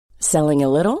Selling a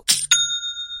little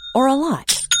or a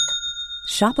lot?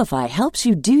 Shopify helps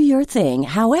you do your thing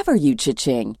however you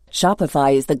cha-ching.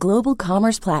 Shopify is the global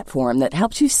commerce platform that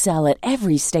helps you sell at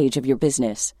every stage of your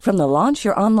business. From the launch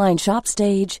your online shop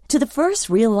stage to the first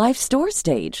real-life store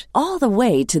stage, all the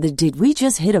way to the did we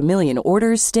just hit a million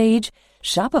orders stage.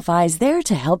 Shopify is there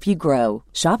to help you grow.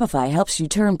 Shopify helps you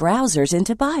turn browsers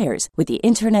into buyers with the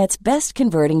internet's best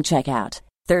converting checkout.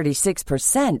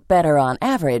 36% better on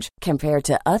average compared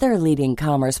to other leading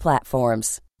commerce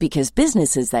platforms. Because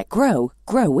businesses that grow,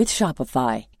 grow with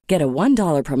Shopify. Get a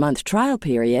 $1 per month trial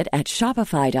period at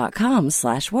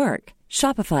shopify.com/work.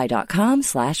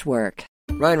 Shopify.com/work.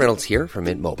 Ryan Reynolds here from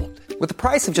Mint Mobile. With the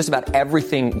price of just about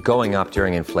everything going up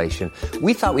during inflation,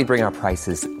 we thought we'd bring our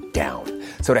prices down.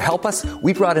 So to help us,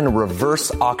 we brought in a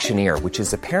reverse auctioneer, which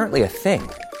is apparently a thing.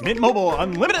 Mint Mobile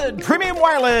Unlimited Premium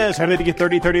Wireless. How to get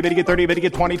 30, 30, bit to get 30, bit to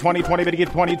get 20, 20, 20, bit to get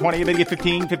 20, 20, bit to get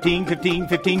 15, 15, 15,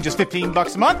 15, just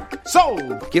 $15 a month?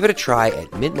 Sold! Give it a try at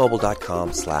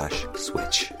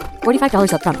mintmobile.com/switch.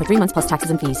 $45 up front for 3 months plus taxes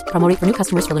and fees. Promo rate for new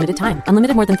customers for limited time.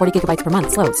 Unlimited more than 40 gigabytes per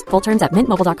month. Slows full terms at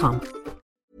mintmobile.com.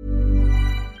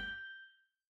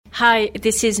 Hi,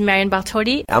 this is Marion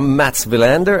Bartoli. I'm Mats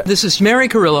Wilander. This is Mary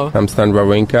Carillo. I'm Stan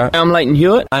Wawrinka. I'm Leighton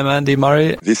Hewitt. I'm Andy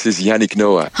Murray. This is Yannick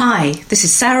Noah. Hi, this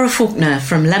is Sarah Faulkner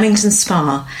from Leamington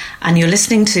Spa, and you're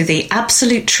listening to the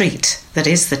absolute treat that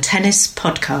is the Tennis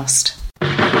Podcast.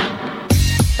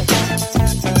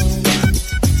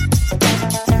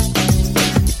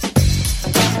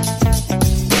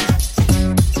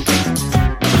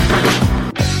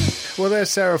 Well, there's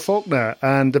Sarah Faulkner,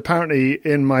 and apparently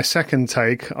in my second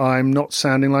take, I'm not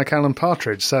sounding like Alan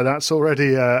Partridge, so that's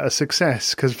already a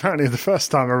success, because apparently the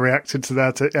first time I reacted to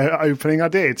that opening, I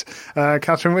did.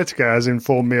 Catherine Whitaker has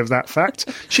informed me of that fact.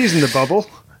 She's in the bubble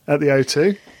at the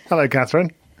O2. Hello,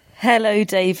 Catherine. Hello,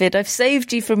 David. I've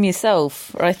saved you from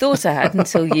yourself, or I thought I had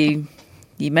until you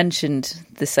mentioned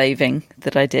the saving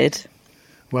that I did.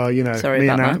 Well, you know,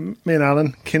 me and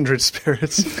Alan, kindred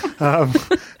spirits. How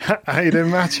you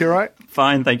doing, Matt? You all right?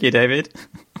 Fine, thank you, David.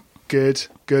 Good.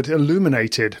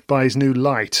 Illuminated by his new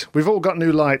light. We've all got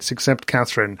new lights except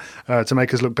Catherine to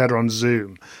make us look better on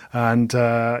Zoom. And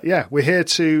we're here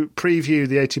to preview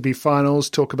the ATP finals,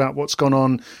 talk about what's gone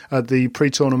on at the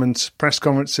pre-tournament press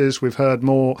conferences. We've heard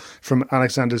more from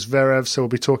Alexander Zverev, so we'll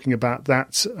be talking about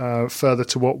that further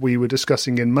to what we were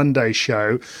discussing in Monday's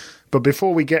show. But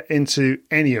before we get into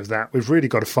any of that, we've really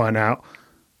got to find out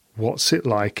what's it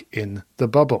like in the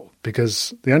bubble,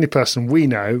 because the only person we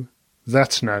know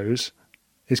that knows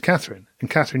is Catherine. And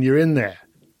Catherine, you're in there.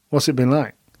 What's it been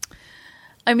like?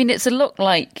 I mean, it's a lot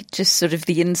like just sort of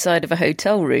the inside of a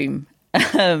hotel room.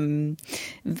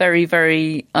 Very,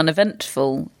 very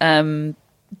uneventful.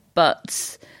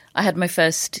 But I had my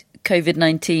first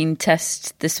COVID-19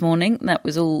 test this morning. That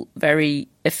was all very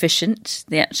efficient.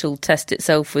 The actual test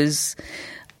itself was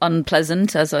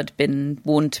unpleasant, as I'd been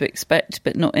warned to expect,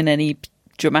 but not in any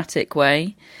dramatic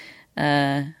way.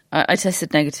 I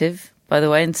tested negative, by the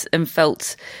way, and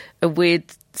felt a weird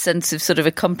sense of sort of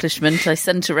accomplishment. I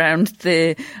sent around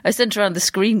the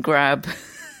screen grab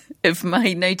of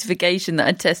my notification that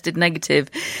I tested negative,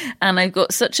 and I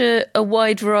got such a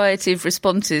wide variety of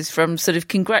responses, from sort of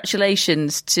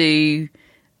congratulations to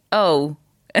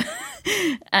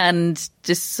and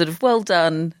just sort of well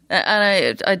done.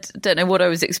 And I don't know what I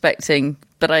was expecting,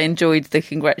 but I enjoyed the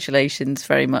congratulations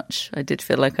very much. I did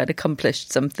feel like I'd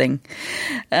accomplished something.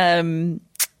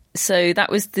 So that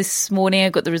was this morning. I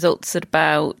got the results at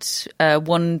about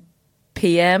 1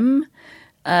 p.m.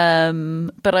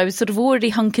 But I was sort of already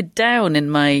hunkered down in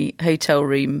my hotel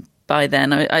room by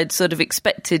then. I'd sort of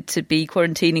expected to be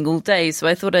quarantining all day, so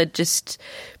I thought I'd just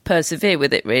persevere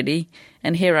with it, really.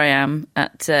 And here I am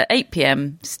at 8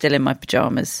 p.m, still in my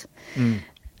pyjamas.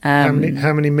 How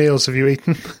many meals have you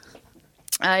eaten?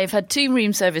 I've had 2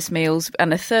 room service meals,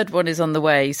 and a third one is on the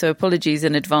way, so apologies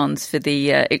in advance for the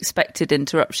expected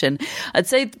interruption. I'd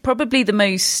say probably the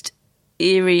most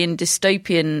eerie and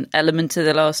dystopian element of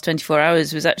the last 24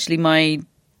 hours was actually my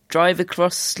drive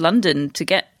across London to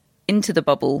get into the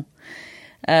bubble,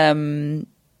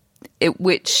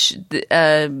 which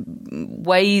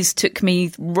Waze took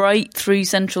me right through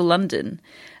central London.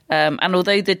 And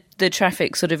although the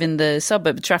traffic sort of in the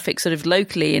suburb, traffic sort of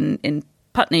locally in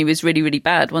Putney was really, really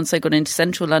bad, once I got into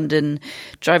central London,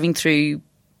 driving through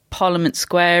Parliament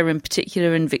Square in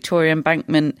particular and Victoria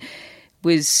Embankment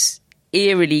was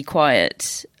eerily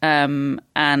quiet.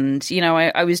 And, you know,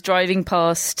 I was driving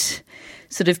past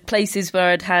sort of places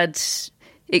where I'd had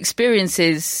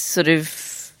experiences sort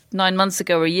of 9 months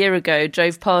ago or a year ago.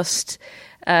 Drove past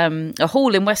a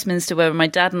hall in Westminster where my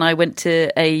dad and I went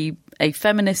to a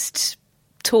feminist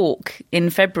talk in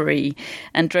February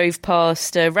and drove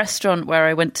past a restaurant where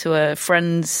I went to a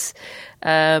friend's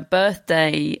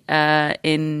birthday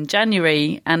in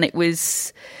January, and it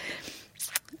was,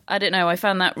 I don't know, I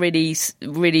found that really,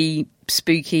 really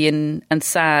spooky and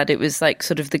sad. It was like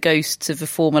sort of the ghosts of a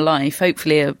former life,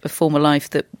 hopefully a former life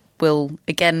that will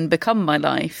again become my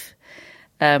life.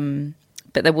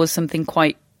 But there was something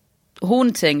quite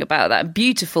haunting about that,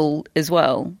 beautiful as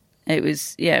well. It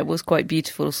was quite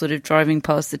beautiful, sort of driving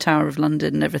past the Tower of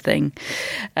London and everything.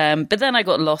 But then I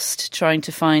got lost trying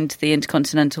to find the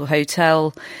Intercontinental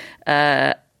Hotel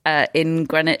in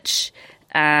Greenwich,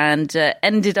 and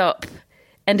ended up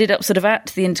sort of at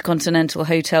the Intercontinental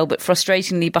Hotel, but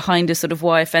frustratingly behind a sort of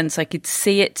wire fence. I could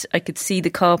see it. I could see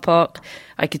the car park.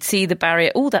 I could see the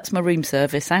barrier. Oh, that's my room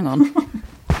service. Hang on.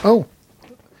 Oh.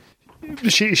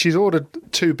 She's ordered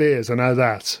 2 beers, I know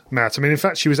that, Matt. I mean, in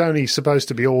fact, she was only supposed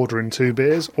to be ordering 2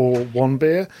 beers or 1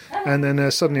 beer, and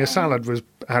then suddenly a salad was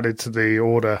added to the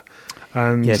order.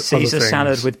 And Caesar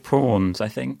salad with prawns, I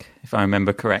think, if I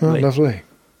remember correctly. Oh, lovely.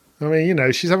 I mean, you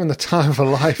know, she's having the time of her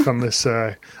life on this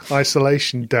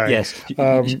isolation day. Yes,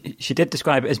 she did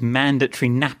describe it as mandatory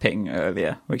napping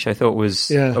earlier, which I thought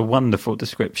was a wonderful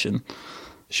description.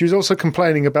 She was also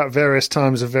complaining about various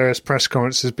times of various press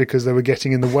conferences because they were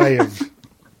getting in the way of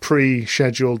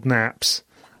pre-scheduled naps.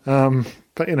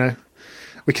 But, you know,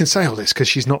 we can say all this because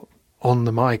she's not on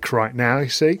the mic right now, you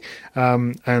see.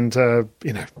 And,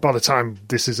 you know, by the time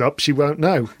this is up, she won't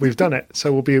know. We've done it,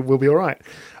 so we'll be all right.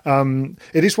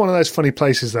 It is one of those funny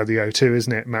places, though, the O2,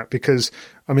 isn't it, Matt? Because,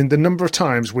 I mean, the number of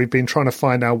times we've been trying to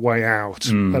find our way out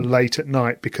late at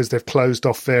night because they've closed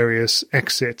off various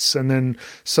exits, and then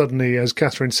suddenly, as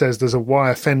Catherine says, there's a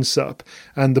wire fence up,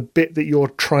 and the bit that you're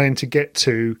trying to get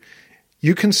to,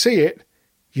 you can see it,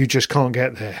 you just can't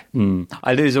get there.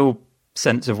 I lose all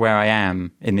sense of where I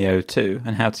am in the O2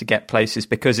 and how to get places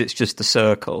because it's just the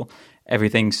circle.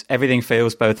 Everything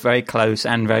feels both very close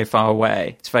and very far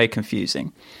away. It's very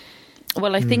confusing.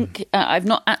 Well, I think I've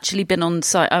not actually been on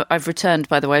site. I've returned,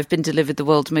 by the way. I've been delivered the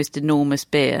world's most enormous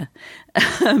beer.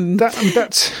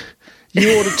 That's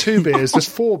you ordered 2 beers. There's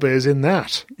 4 beers in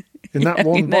that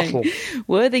one bottle.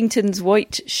 Worthington's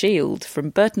White Shield from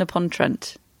Burton upon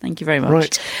Trent. Thank you very much.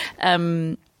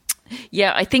 Right.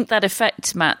 Yeah, I think that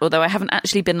effect, Matt, although I haven't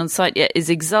actually been on site yet, is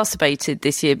exacerbated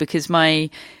this year because my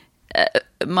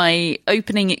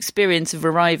opening experience of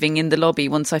arriving in the lobby,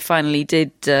 once I finally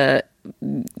did get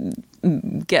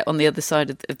on the other side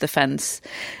of the fence,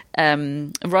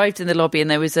 arrived in the lobby,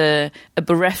 and there was a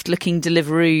bereft-looking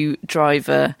Deliveroo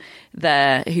driver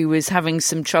there who was having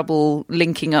some trouble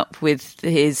linking up with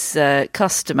his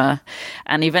customer,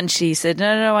 and eventually said,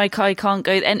 no, I can't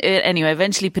go. Anyway,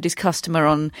 eventually put his customer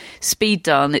on speed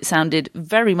dial, and it sounded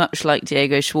very much like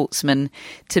Diego Schwartzman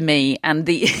to me, and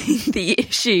the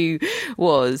issue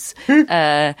was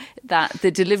that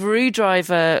the Deliveroo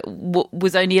driver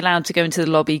was only allowed to go into the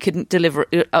lobby, couldn't deliver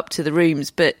up to the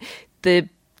rooms, but the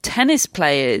tennis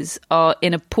players are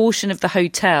in a portion of the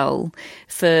hotel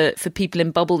for people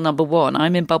in bubble number 1.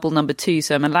 I'm in bubble number 2,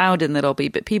 so I'm allowed in the lobby,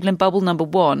 but people in bubble number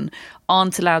 1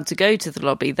 aren't allowed to go to the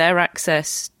lobby. Their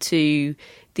access to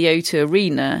the O2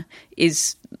 Arena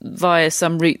is via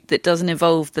some route that doesn't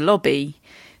involve the lobby.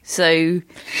 So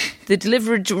the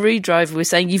Deliveroo driver was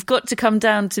saying, you've got to come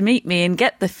down to meet me and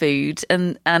get the food,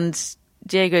 and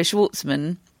Diego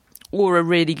Schwartzman, or a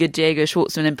really good Diego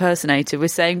Schwartzman impersonator,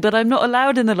 was saying, but I'm not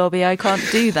allowed in the lobby, I can't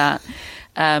do that.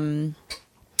 And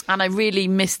I really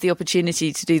missed the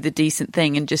opportunity to do the decent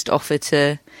thing and just offer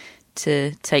to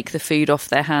take the food off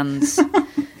their hands.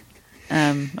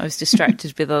 I was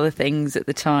distracted with other things at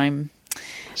the time.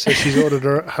 So she's ordered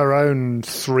her own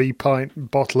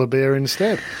 3-pint bottle of beer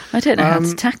instead. I don't know how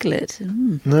to tackle it.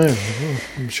 No,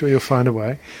 I'm sure you'll find a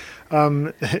way.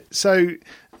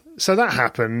 So that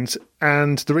happened,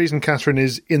 and the reason Catherine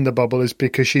is in the bubble is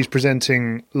because she's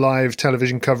presenting live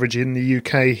television coverage in the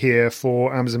UK here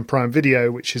for Amazon Prime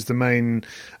Video, which is the main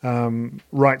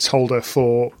rights holder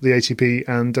for the ATP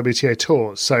and WTA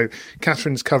tours. So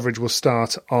Catherine's coverage will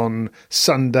start on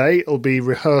Sunday. It'll be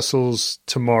rehearsals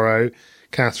tomorrow,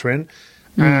 Catherine,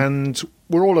 and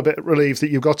we're all a bit relieved that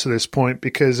you got to this point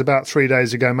because about 3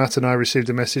 days ago, Matt and I received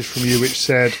a message from you which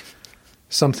said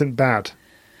something bad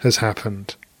has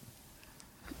happened.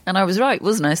 And I was right,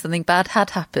 wasn't I? Something bad had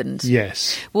happened.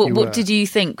 Yes. What did you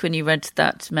think when you read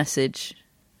that message?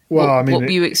 Well, what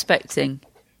were you expecting?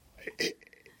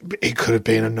 It could have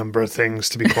been a number of things,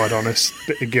 to be quite honest,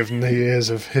 given the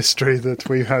years of history that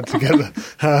we've had together.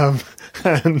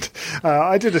 And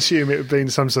I did assume it had been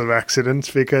some sort of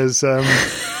accident because, that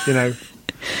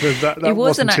it was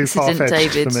wasn't an too accident,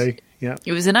 far-fetched David. for me. Yeah.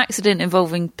 It was an accident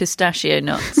involving pistachio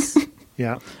nuts.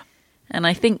 Yeah. And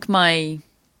I think my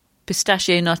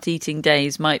pistachio nut eating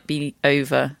days might be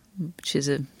over, which is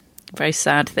a very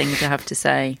sad thing to have to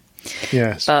say.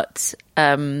 Yes. But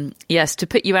yes, to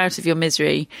put you out of your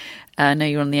misery, I know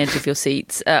you're on the edge of your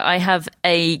seats. I have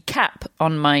a cap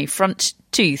on my front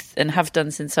tooth and have done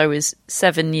since I was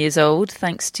 7 years old,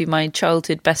 thanks to my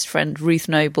childhood best friend, Ruth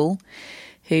Noble,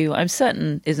 who I'm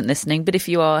certain isn't listening. But if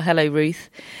you are, hello, Ruth.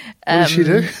 What did she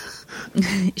do?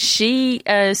 She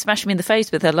smashed me in the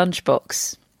face with her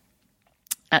lunchbox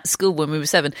at school when we were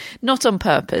 7. Not on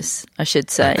purpose, I should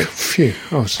say. Phew.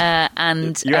 Oh,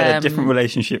 and you had a different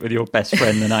relationship with your best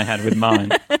friend than I had with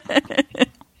mine.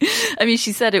 I mean,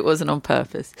 she said it wasn't on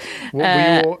purpose.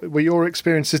 Were your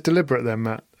experiences deliberate then,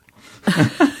 Matt?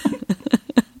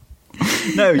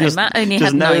 No, Matt only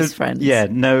had nice friends. Yeah,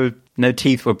 no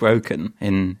teeth were broken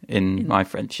in my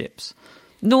friendships.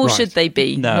 Nor Right. should they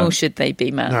be. No. Nor should they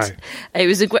be, Matt. No. It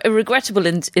was a regrettable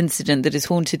incident that has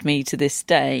haunted me to this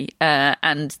day.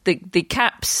 And the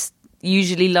caps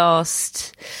usually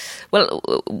last,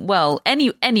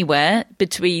 anywhere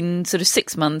between sort of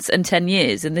 6 months and 10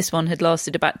 years. And this one had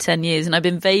lasted about 10 years. And I've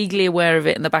been vaguely aware of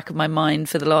it in the back of my mind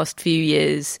for the last few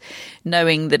years,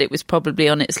 knowing that it was probably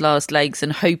on its last legs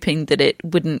and hoping that it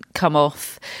wouldn't come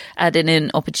off at an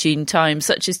inopportune time,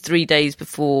 such as 3 days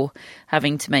before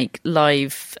having to make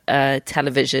live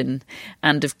television.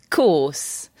 And of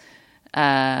course,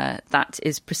 that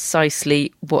is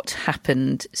precisely what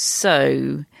happened.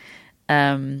 So,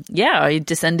 I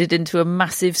descended into a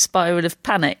massive spiral of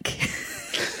panic.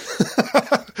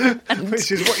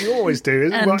 Which is what you always do,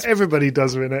 isn't it? What everybody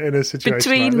does in a situation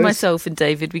Between like this. myself and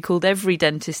David, we called every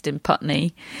dentist in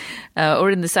Putney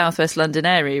or in the southwest London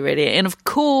area, really. And of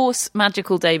course,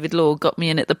 magical David Law got me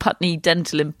in at the Putney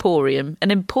Dental Emporium,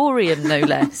 an emporium no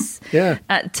less, Yeah.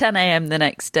 at 10 a.m. the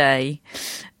next day.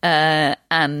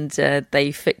 And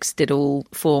they fixed it all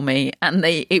for me. And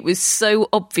it was so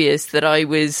obvious that I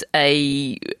was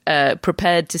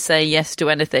prepared to say yes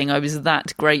to anything. I was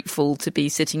that grateful to be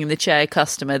sitting in the chair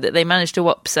customer that they managed to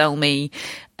upsell me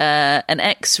an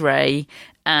X-ray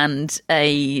and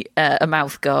a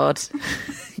mouth guard,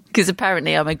 because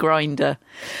apparently I'm a grinder.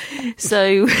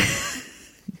 So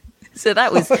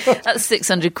that's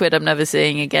 600 quid I'm never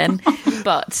seeing again.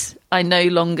 But I no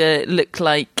longer look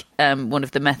like one of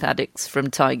the meth addicts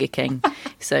from Tiger King.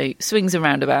 So swings and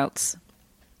roundabouts.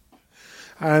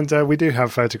 And we do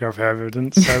have photograph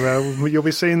evidence, so you'll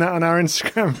be seeing that on our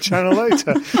Instagram channel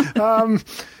later.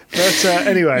 But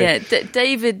anyway, yeah,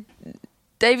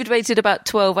 David waited about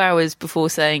 12 hours before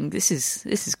saying, "This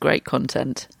is great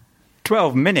content."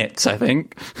 12 minutes, I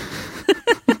think.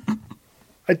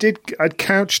 I'd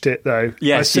couched it though.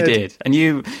 Yes, I said, you did. And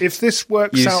if this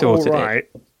works out all right,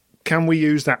 can we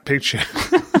use that picture?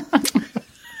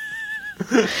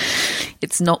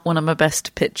 It's not one of my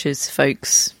best pictures,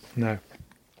 folks. No.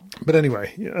 But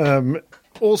anyway,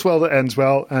 all's well that ends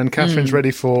well, and Catherine's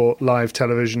ready for live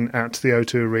television at the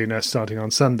O2 Arena starting on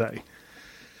Sunday.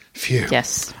 Phew.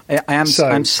 Yes.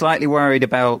 I'm slightly worried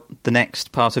about the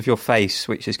next part of your face,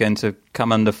 which is going to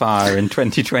come under fire in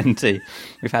 2020.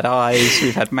 We've had eyes,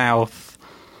 we've had mouth.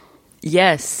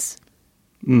 Yes.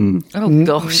 Oh,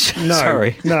 gosh. No,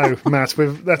 Sorry. No, Matt,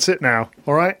 that's it now,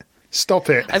 all right? Stop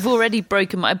it. I've already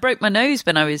I broke my nose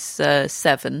when I was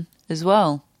 7 as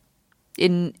well.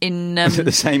 In Was it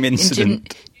the same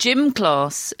incident? Gym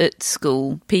class at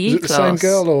school, PE Is it the class. same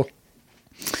girl or?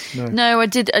 No, I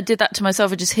did that to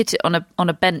myself. I just hit it on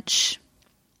a bench.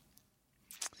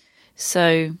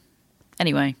 So,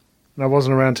 anyway, I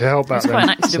wasn't around to help I back was then. quite an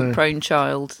accident-prone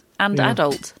child and Yeah.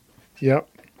 adult. Yep.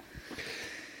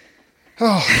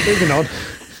 Oh, moving on.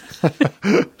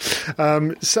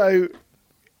 So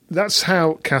that's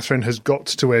how Catherine has got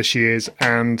to where she is,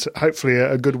 and hopefully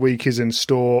a good week is in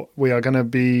store. We are going to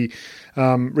be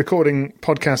recording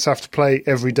podcasts after play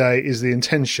every day is the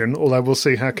intention, although we'll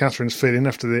see how Catherine's feeling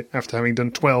after having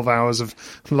done 12 hours of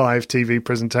live TV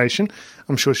presentation.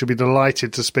 I'm sure she'll be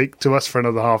delighted to speak to us for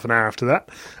another half an hour after that.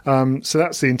 So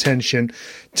that's the intention.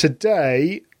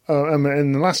 Today,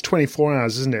 in the last 24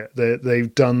 hours, isn't it,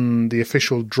 they've done the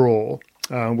official draw,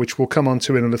 which we'll come on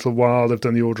to in a little while. They've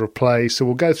done the order of play. So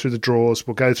we'll go through the draws,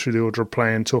 we'll go through the order of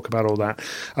play and talk about all that.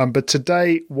 But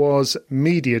today was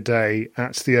Media Day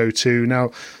at the O2.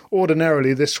 Now,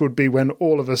 ordinarily, this would be when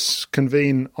all of us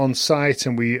convene on site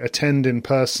and we attend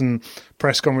in-person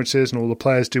press conferences and all the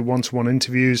players do one-to-one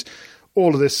interviews.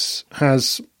 All of this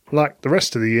has, like the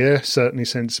rest of the year, certainly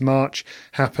since March,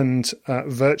 happened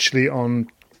virtually on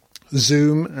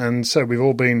Zoom. And so we've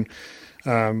all been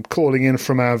calling in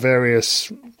from our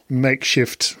various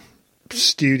makeshift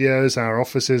studios, our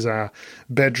offices, our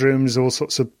bedrooms, all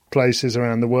sorts of places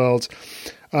around the world.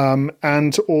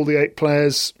 And all the 8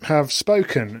 players have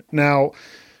spoken. Now,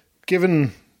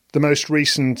 given the most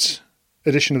recent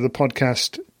edition of the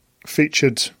podcast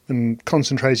featured and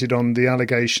concentrated on the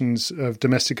allegations of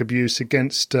domestic abuse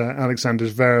against Alexander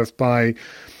Zverev by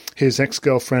his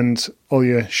ex-girlfriend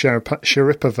Olya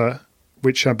Sharipova,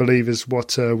 which I believe is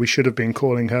what we should have been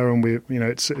calling her, and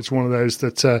it's one of those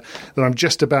that I'm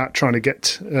just about trying to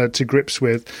get to grips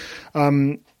with.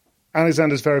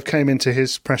 Alexander Zverev came into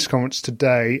his press conference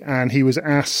today, and he was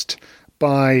asked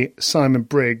by Simon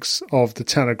Briggs of The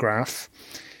Telegraph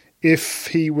if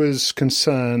he was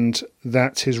concerned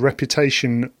that his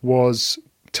reputation was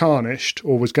tarnished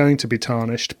or was going to be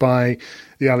tarnished by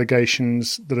the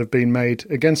allegations that have been made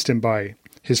against him by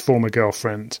his former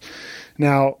girlfriend.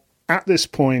 Now, at this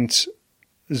point,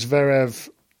 Zverev,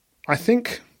 I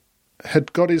think,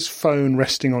 had got his phone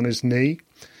resting on his knee,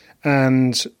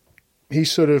 and he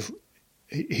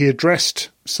addressed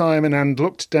Simon and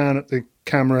looked down at the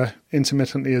camera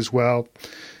intermittently as well,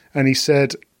 and he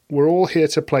said, "We're all here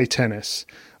to play tennis.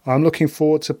 I'm looking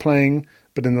forward to playing,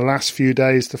 but in the last few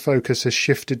days the focus has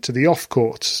shifted to the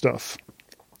off-court stuff.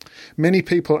 Many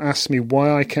people asked me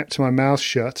why I kept my mouth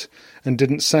shut and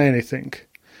didn't say anything.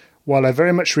 While I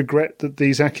very much regret that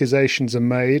these accusations are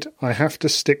made, I have to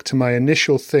stick to my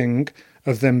initial thing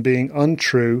of them being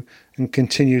untrue and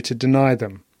continue to deny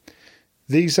them.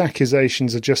 These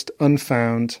accusations are just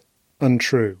unfound,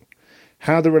 untrue.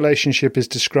 How the relationship is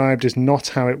described is not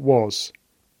how it was.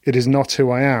 It is not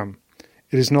who I am.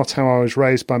 It is not how I was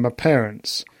raised by my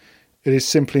parents. It is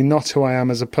simply not who I am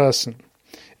as a person.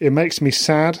 It makes me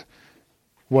sad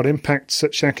what impact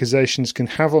such accusations can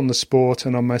have on the sport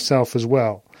and on myself as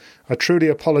well. I truly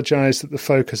apologise that the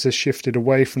focus has shifted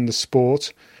away from the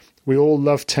sport. We all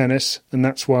love tennis, and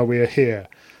that's why we are here.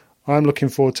 I'm looking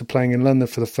forward to playing in London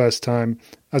for the first time.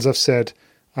 As I've said,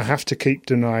 I have to keep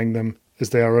denying them as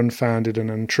they are unfounded and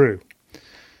untrue."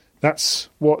 That's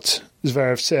what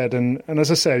Zverev said, and as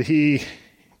I said,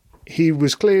 he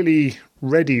was clearly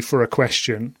ready for a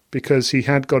question because he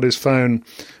had got his phone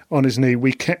on his knee.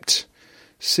 We kept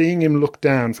seeing him look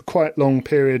down for quite long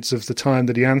periods of the time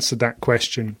that he answered that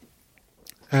question,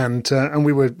 and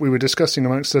we were discussing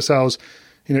amongst ourselves,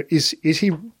 is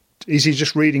he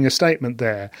just reading a statement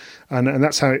there, and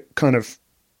that's how it kind of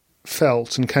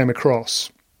felt and came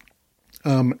across.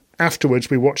 Afterwards,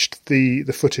 we watched the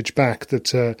footage back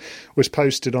that was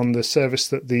posted on the service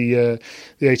that the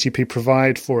ATP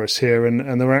provide for us here,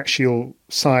 and there were actual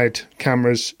side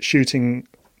cameras shooting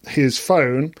his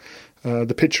phone,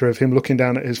 the picture of him looking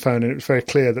down at his phone, and it was very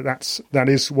clear that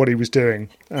is what he was doing,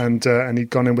 and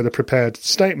he'd gone in with a prepared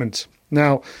statement.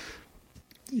 Now,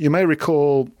 you may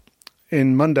recall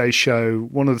in Monday's show,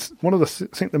 one of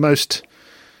the most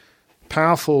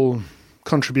powerful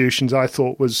contributions I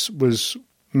thought was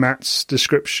Matt's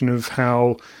description of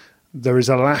how there is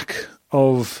a lack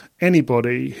of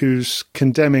anybody who's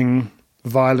condemning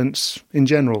violence in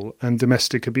general and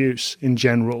domestic abuse in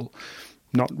general,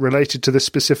 not related to the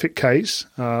specific case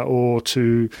or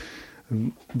to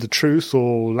the truth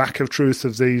or lack of truth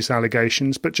of these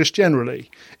allegations, but just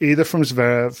generally, either from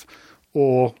Zverev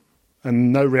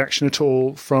and no reaction at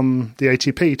all from the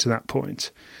ATP to that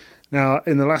point. Now,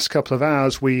 in the last couple of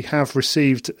hours, we have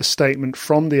received a statement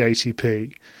from the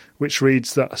ATP, which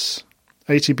reads thus: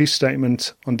 ATP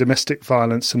statement on domestic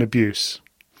violence and abuse.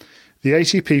 The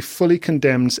ATP fully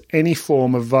condemns any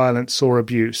form of violence or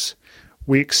abuse.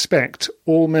 We expect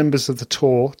all members of the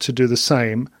tour to do the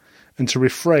same and to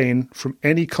refrain from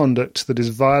any conduct that is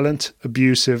violent,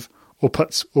 abusive, or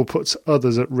puts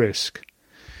others at risk.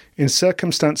 In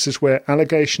circumstances where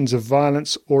allegations of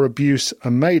violence or abuse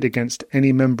are made against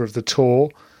any member of the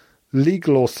tour,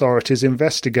 legal authorities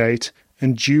investigate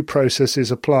and due process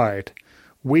is applied.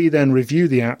 We then review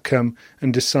the outcome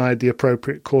and decide the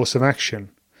appropriate course of action.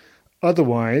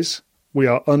 Otherwise, we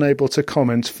are unable to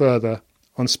comment further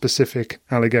on specific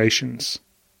allegations.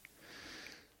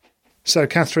 So,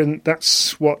 Catherine,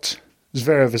 that's what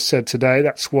Zverev has said today.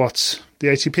 That's what the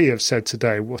ATP have said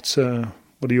today. What's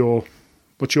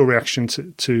your reaction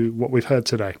to what we've heard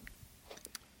today?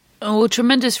 Oh,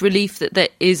 tremendous relief that there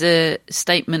is a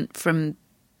statement from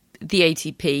the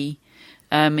ATP,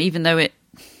 even though it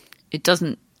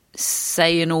doesn't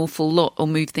say an awful lot or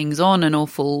move things on an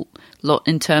awful lot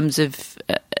in terms of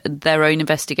their own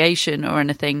investigation or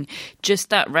anything. Just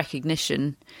that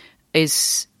recognition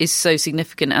is so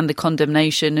significant, and the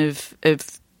condemnation of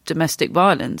domestic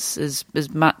violence, as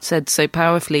Matt said so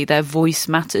powerfully, their voice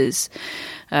matters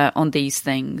on these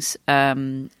things.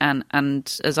 And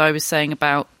as I was saying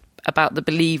about the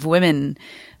Believe Women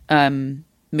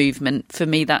movement. For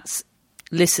me, that's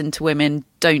listen to women,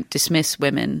 don't dismiss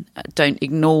women, don't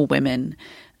ignore women.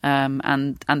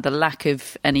 And the lack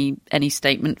of any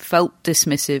statement felt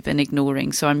dismissive and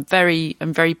ignoring. So I'm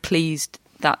very pleased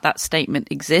that statement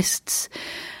exists.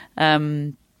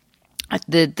 The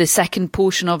second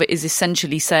portion of it is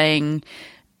essentially saying,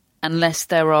 unless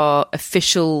there are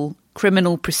official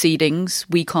criminal proceedings,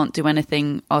 we can't do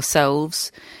anything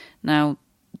ourselves. Now,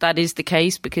 that is the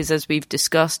case because, as we've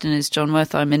discussed, and as John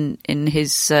Wertheim in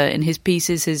his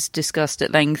pieces has discussed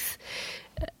at length,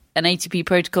 an ATP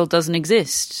protocol doesn't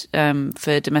exist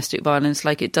for domestic violence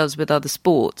like it does with other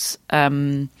sports.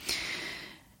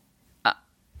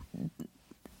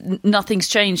 Nothing's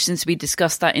changed since we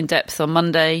discussed that in depth on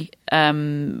Monday.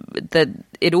 That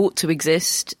it ought to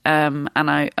exist, and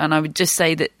I would just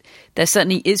say that there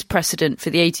certainly is precedent for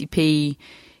the ATP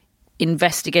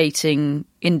investigating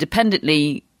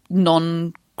independently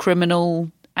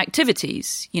non-criminal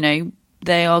activities. You know,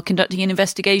 they are conducting an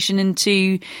investigation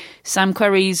into Sam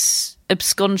Querrey's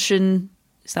absconsion,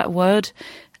 is that a word,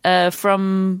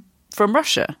 from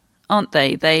Russia, aren't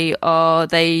they? They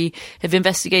have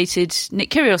investigated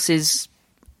Nick Kyrgios's,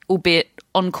 albeit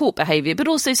on-court behaviour, but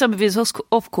also some of his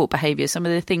off-court behaviour, some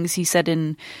of the things he said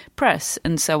in press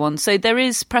and so on. So there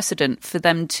is precedent for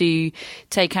them to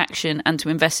take action and to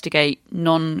investigate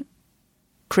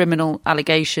non-criminal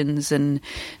allegations and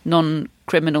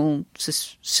non-criminal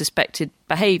suspected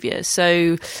behaviour.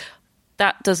 So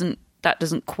that doesn't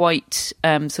quite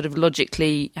sort of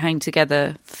logically hang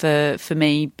together for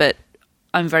me, but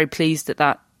I'm very pleased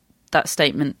that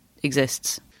statement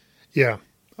exists. Yeah.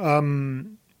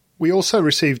 We also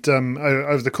received,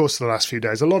 over the course of the last few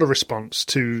days, a lot of response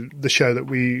to the show that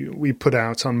we put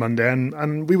out on Monday,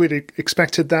 and we would have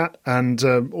expected that, and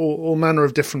all manner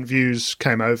of different views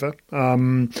came over.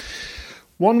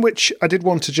 One which I did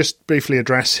want to just briefly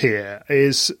address here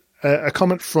is a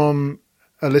comment from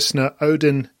a listener,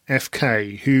 Odin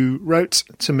FK, who wrote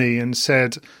to me and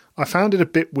said, I found it a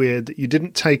bit weird that you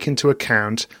didn't take into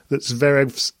account that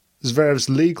Zverev's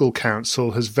legal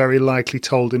counsel has very likely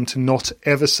told him to not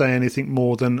ever say anything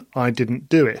more than, I didn't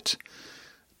do it.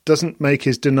 Doesn't make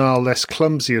his denial less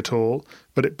clumsy at all,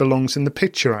 but it belongs in the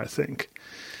picture, I think.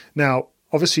 Now,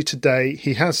 obviously today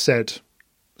he has said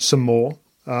some more.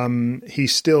 He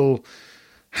still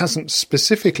hasn't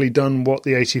specifically done what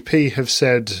the ATP have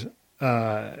said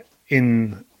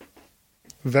in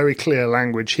very clear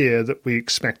language here, that we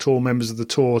expect all members of the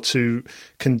tour to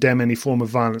condemn any form of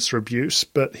violence or abuse,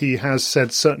 but he has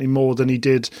said certainly more than he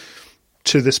did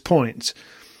to this point.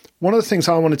 One of the things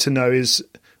I wanted to know is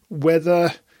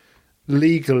whether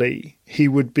legally he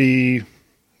would be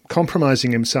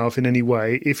compromising himself in any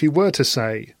way if he were to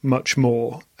say much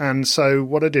more. And so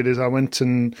what I did is I went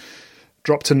and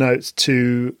dropped a note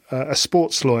to a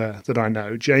sports lawyer that I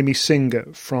know, Jamie Singer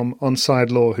from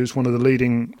Onside Law, who's one of the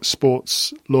leading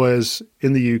sports lawyers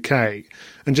in the UK,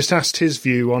 and just asked his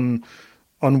view on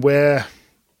where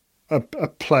a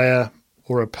player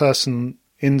or a person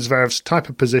in Zverev's type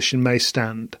of position may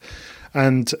stand,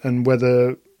 and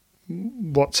whether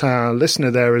what our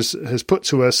listener there has put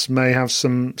to us may have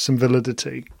some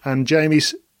validity. And Jamie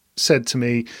said to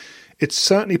me, it's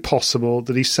certainly possible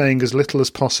that he's saying as little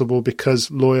as possible because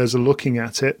lawyers are looking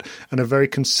at it, and a very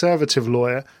conservative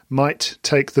lawyer might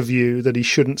take the view that he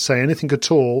shouldn't say anything at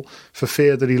all for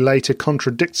fear that he later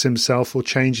contradicts himself or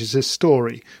changes his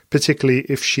story, particularly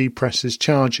if she presses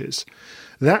charges.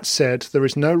 That said, there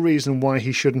is no reason why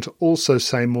he shouldn't also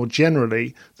say more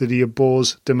generally that he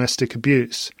abhors domestic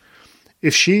abuse.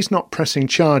 If she's not pressing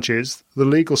charges, the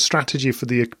legal strategy for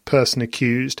the person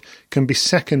accused can be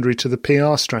secondary to the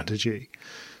PR strategy.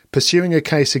 Pursuing a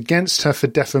case against her for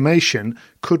defamation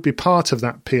could be part of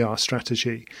that PR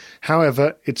strategy.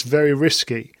 However, it's very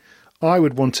risky. I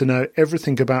would want to know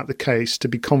everything about the case to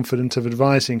be confident of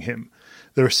advising him.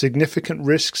 There are significant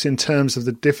risks in terms of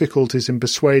the difficulties in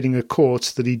persuading a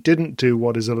court that he didn't do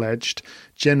what is alleged.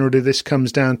 Generally, this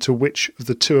comes down to which of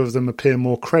the two of them appear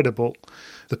more credible,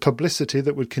 the publicity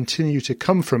that would continue to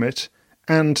come from it,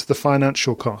 and the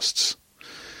financial costs.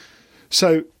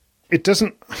 So it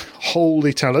doesn't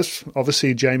wholly tell us.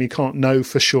 Obviously, Jamie can't know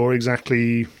for sure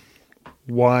exactly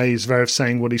why Zverev's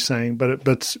saying what he's saying,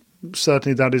 but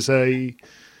certainly that is a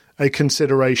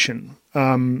consideration.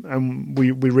 And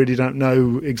we really don't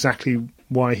know exactly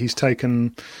why he's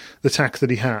taken the tack that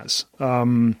he has.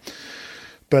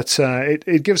 But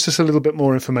it gives us a little bit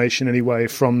more information anyway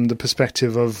from the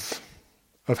perspective of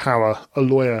how a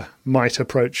lawyer might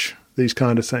approach these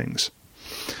kind of things.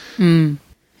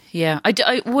 Yeah, I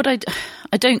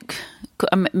don't.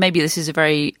 Maybe this is a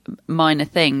very minor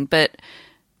thing, but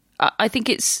I think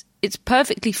it's it's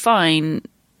perfectly fine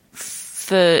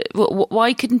for...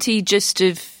 Why couldn't he just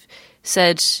have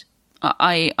said,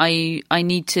 I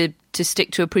need to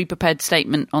stick to a pre-prepared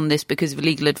statement on this because of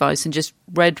legal advice, and just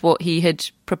read what he had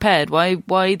prepared?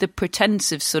 Why the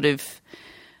pretense of sort of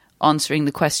answering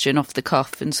the question off the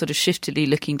cuff and sort of shiftily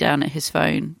looking down at his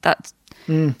phone? That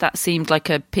seemed like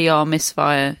a PR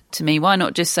misfire to me. Why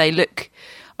not just say, look,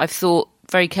 I've thought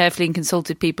very carefully and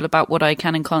consulted people about what I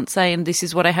can and can't say, and this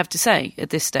is what I have to say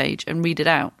at this stage, and read it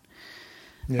out.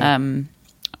 Yeah.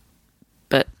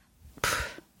 But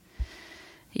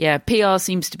yeah, PR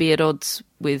seems to be at odds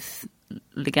with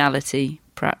legality,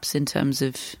 perhaps, in terms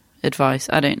of advice.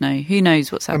 I don't know. Who knows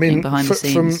what's happening behind the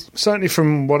scenes? Certainly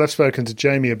from what I've spoken to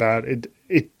Jamie about,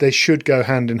 they should go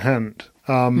hand in hand.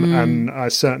 And I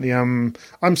certainly I'm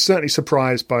certainly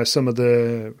surprised by some of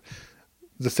the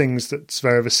things that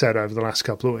Zverev has said over the last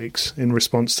couple of weeks in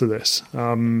response to this.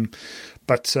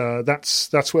 But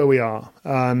that's where we are.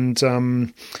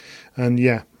 And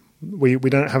yeah, we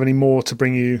don't have any more to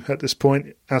bring you at this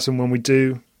point. As and when we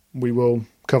do, we will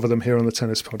cover them here on the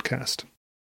Tennis Podcast.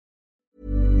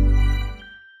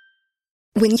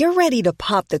 When you're ready to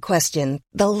pop the question,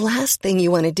 the last thing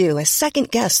you want to do is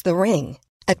second-guess the ring.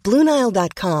 At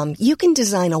BlueNile.com, you can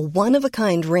design a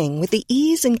one-of-a-kind ring with the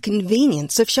ease and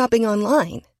convenience of shopping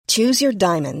online. Choose your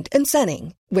diamond and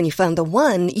setting. When you find the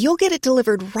one, you'll get it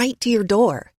delivered right to your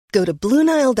door. Go to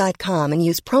BlueNile.com and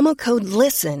use promo code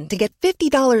LISTEN to get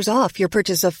 $50 off your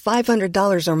purchase of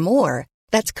 $500 or more.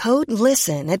 That's code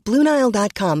LISTEN at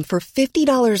BlueNile.com for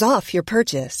 $50 off your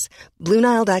purchase.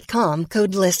 BlueNile.com,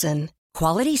 code LISTEN.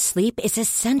 Quality sleep is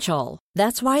essential.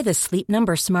 That's why the Sleep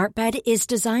Number Smart Bed is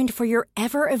designed for your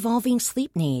ever-evolving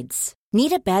sleep needs.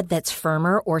 Need a bed that's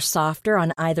firmer or softer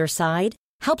on either side?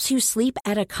 Helps you sleep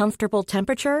at a comfortable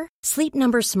temperature? Sleep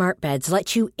Number Smart Beds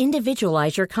let you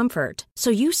individualize your comfort, so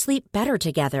you sleep better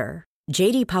together.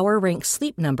 J.D. Power ranks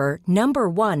Sleep Number number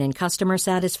 1 in customer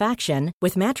satisfaction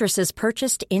with mattresses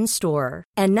purchased in-store.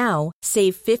 And now,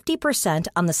 save 50%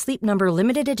 on the Sleep Number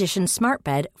Limited Edition Smart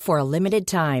Bed for a limited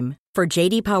time. For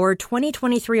J.D. Power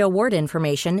 2023 award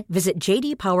information, visit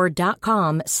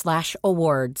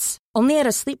jdpower.com/awards. Only at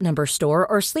a Sleep Number store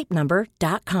or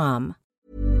sleepnumber.com.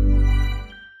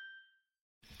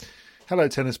 Hello,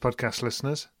 Tennis Podcast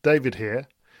listeners. David here.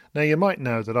 Now, you might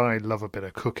know that I love a bit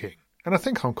of cooking, and I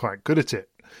think I'm quite good at it.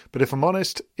 But if I'm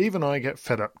honest, even I get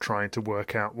fed up trying to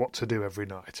work out what to do every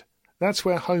night. That's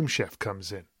where Home Chef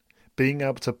comes in. Being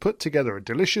able to put together a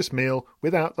delicious meal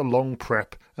without the long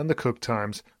prep and the cook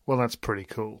times, well, that's pretty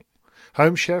cool.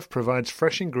 Home Chef provides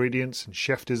fresh ingredients and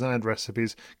chef-designed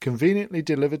recipes conveniently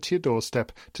delivered to your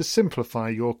doorstep to simplify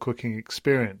your cooking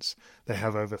experience. They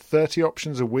have over 30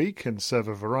 options a week and serve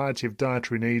a variety of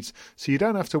dietary needs, so you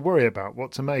don't have to worry about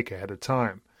what to make ahead of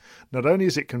time. Not only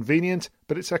is it convenient,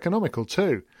 but it's economical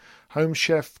too. Home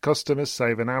Chef customers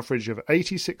save an average of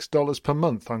 $86 per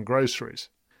month on groceries.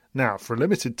 Now, for a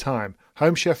limited time,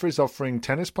 Home Chef is offering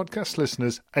Tennis Podcast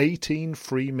listeners 18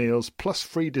 free meals plus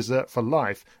free dessert for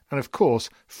life and, of course,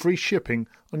 free shipping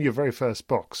on your very first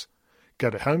box. Go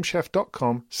to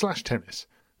homechef.com/tennis.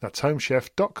 That's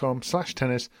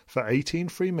homechef.com/tennis for 18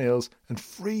 free meals and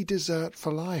free dessert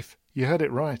for life. You heard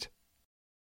it right.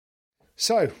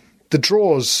 So, the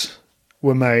draws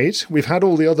were made. We've had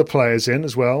all the other players in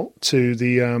as well to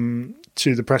the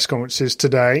press conferences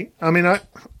today. I mean, I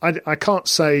can't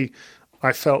say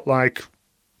I felt like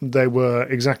they were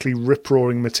exactly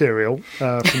rip-roaring material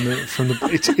from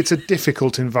the. It's a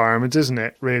difficult environment, isn't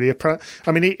it? Really, a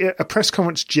press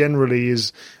conference generally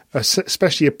is,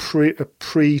 especially a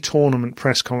pre-tournament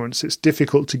press conference. It's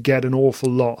difficult to get an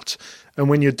awful lot, and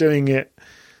when you're doing it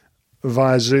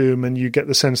via Zoom, and you get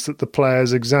the sense that the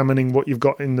player's examining what you've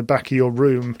got in the back of your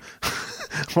room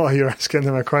while you're asking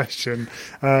them a question,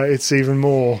 it's even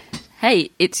more. Hey,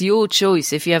 it's your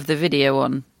choice if you have the video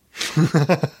on.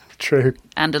 True.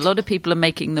 And a lot of people are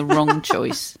making the wrong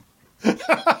choice.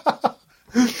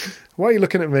 Why are you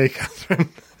looking at me, Catherine?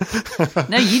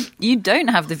 No, you don't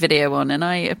have the video on, and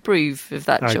I approve of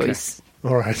that choice.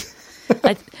 All right.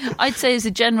 I'd say as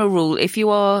a general rule, if you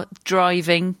are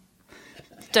driving,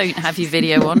 don't have your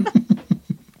video on.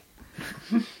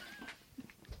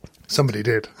 Somebody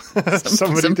did.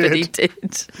 Somebody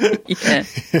did. Yeah.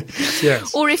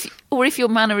 Yes. Or if your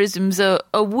mannerisms are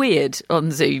weird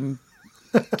on Zoom,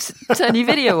 turn your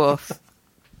video off.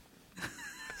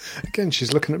 Again,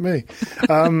 she's looking at me.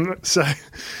 And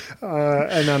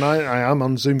then I am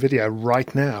on Zoom video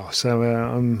right now. So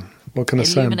what can I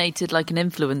say? Illuminated like an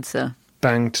influencer.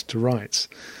 Banged to rights.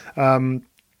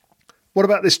 What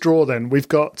about this draw then? We've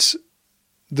got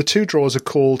the two draws are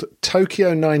called Tokyo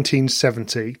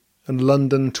 1970 and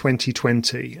London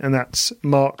 2020, and that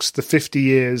marks the 50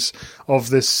 years of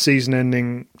this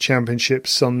season-ending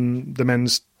championships on the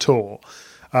men's tour.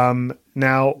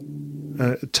 Now,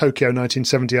 Tokyo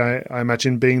 1970, I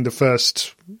imagine, being the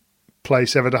first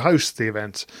place ever to host the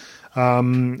event.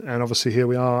 And obviously here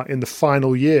we are in the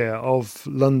final year of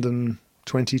London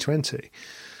 2020.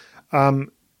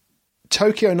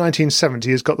 Tokyo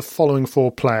 1970 has got the following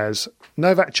four players: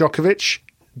 Novak Djokovic,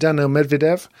 Daniil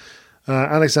Medvedev,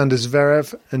 Alexander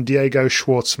Zverev and Diego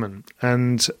Schwartzman.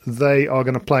 And they are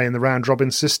going to play in the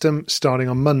round-robin system starting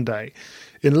on Monday.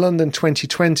 In London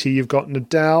 2020, you've got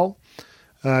Nadal,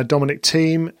 Dominic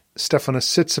Thiem, Stefanos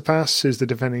Tsitsipas, who's the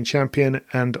defending champion,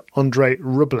 and Andrei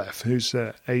Rublev, who's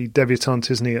a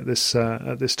debutant, isn't he, at this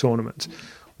tournament.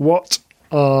 What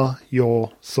are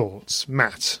your thoughts,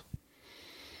 Matt?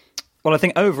 Well, I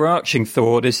think overarching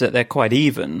thought is that they're quite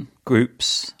even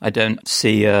groups. I don't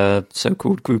see a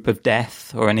so-called group of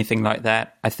death or anything like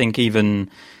that. I think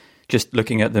even just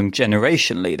looking at them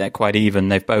generationally, they're quite even.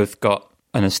 They've both got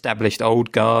an established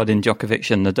old guard in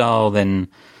Djokovic and Nadal, then,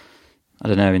 I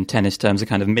don't know, in tennis terms, a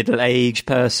kind of middle-aged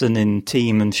person in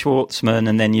Thiem and Schwartzman,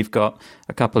 and then you've got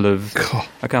a couple of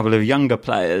younger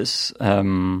players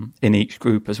in each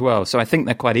group as well. So I think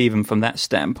they're quite even from that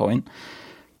standpoint.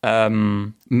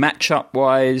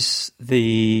 Matchup-wise,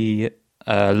 the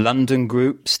London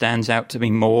group stands out to me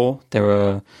more. There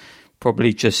are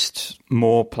probably just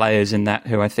more players in that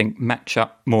who I think match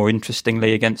up more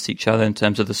interestingly against each other in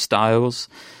terms of the styles.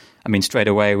 I mean, straight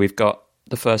away, we've got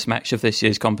the first match of this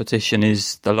year's competition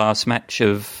is the last match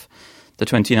of the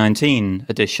 2019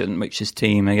 edition, which is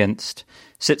Thiem against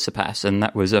Tsitsipas, and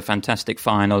that was a fantastic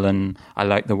final, and I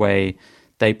like the way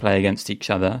they play against each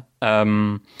other.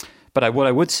 But what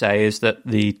I would say is that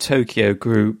the Tokyo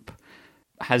group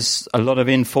has a lot of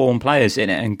informed players in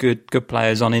it and good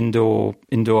players on indoor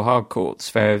hard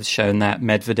courts. Zverev's shown that,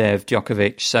 Medvedev,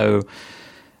 Djokovic. So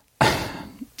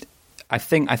I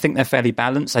think they're fairly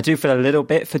balanced. I do feel a little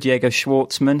bit for Diego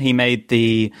Schwartzman. He made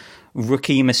the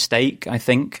rookie mistake, I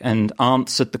think, and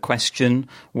answered the question,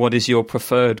 what is your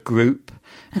preferred group?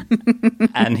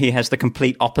 And he has the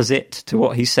complete opposite to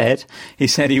what he said. He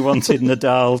said he wanted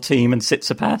Nadal, Thiem and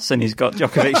Tsitsipas, and he's got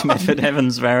Djokovic, Medvedev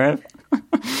and Zverev.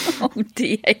 Oh,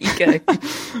 Diego.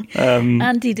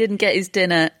 And he didn't get his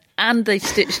dinner, and they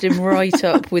stitched him right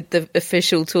up with the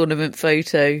official tournament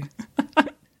photo.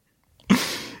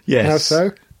 Yes. How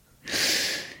so?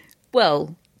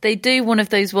 Well, they do one of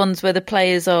those ones where the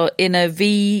players are in a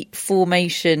V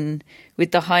formation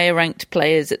with the higher ranked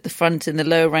players at the front and the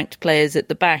lower ranked players at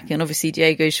the back. And obviously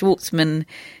Diego Schwartzman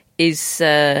is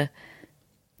the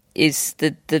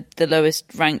lowest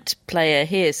ranked player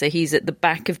here, so he's at the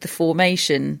back of the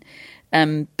formation.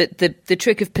 But the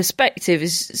trick of perspective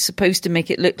is supposed to make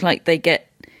it look like they get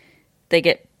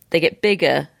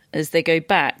bigger as they go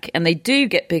back, and they do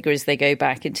get bigger as they go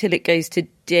back until it goes to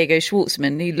Diego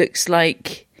Schwartzman, who looks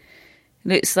like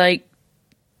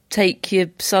take your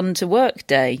son to work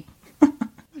day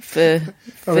for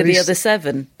the other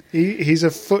seven. He's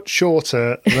a foot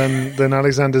shorter than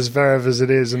Alexander Zverev as it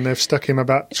is, and they've stuck him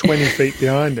about 20 feet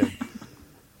behind him.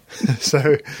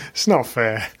 So it's not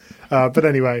fair. But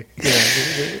anyway,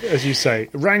 as you say,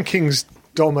 rankings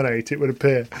dominate, it would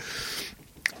appear.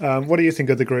 What do you think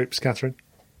of the groups, Catherine?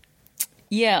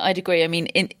 Yeah, I'd agree. I mean,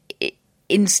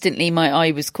 instantly my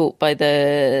eye was caught by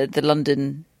the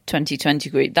London 2020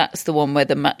 group. That's the one where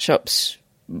the matchups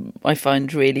I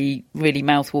find really, really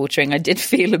mouth-watering. I did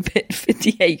feel a bit for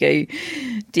Diego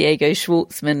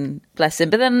Schwartzman, bless him.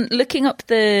 But then looking up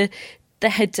the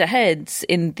head-to-heads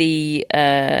in the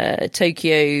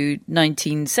Tokyo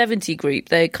 1970 group,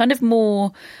 they're kind of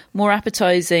more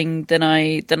appetising than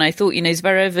I thought. You know,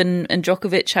 Zverev and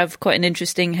Djokovic have quite an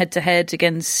interesting head-to-head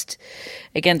against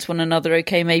one another.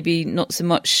 Okay, maybe not so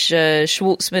much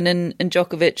Schwartzman and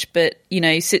Djokovic, but you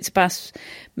know, Zverev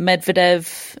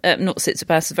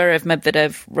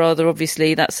Medvedev. Rather,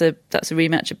 obviously, that's a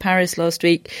rematch of Paris last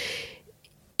week.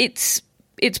 It's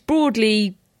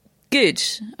broadly good,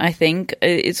 I think.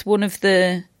 It's one of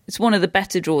the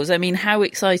better draws. I mean, how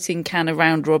exciting can a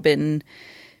round robin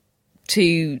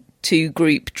two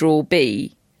group draw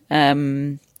be? You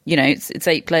know, it's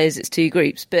 8 players, it's 2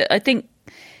 groups. But I think,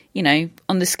 you know,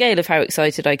 on the scale of how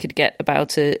excited I could get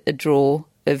about a draw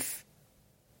of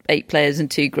 8 players and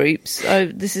 2 groups,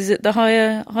 this is at the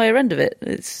higher end of it.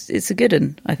 It's a good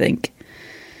one, I think.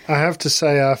 I have to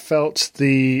say I felt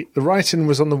the writing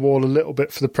was on the wall a little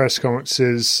bit for the press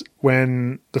conferences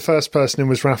when the first person in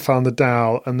was Rafael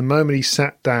Nadal, and the moment he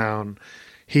sat down,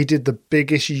 he did the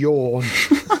biggest yawn.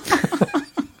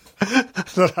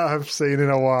 that I've seen in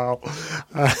a while.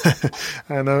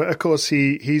 And of course,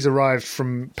 he's arrived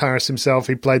from Paris himself.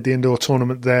 He played the indoor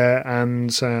tournament there,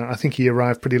 and I think he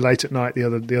arrived pretty late at night the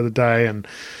other day. And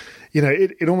you know,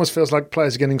 it almost feels like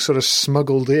players are getting sort of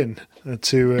smuggled in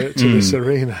to this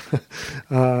arena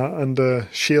under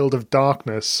a shield of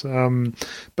darkness.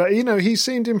 But you know, he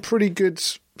seemed in pretty good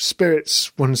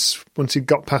spirits once he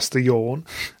got past the yawn.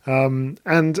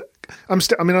 And I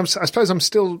suppose I'm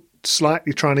still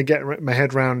slightly trying to get my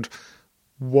head around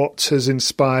what has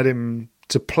inspired him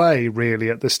to play really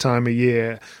at this time of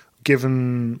year,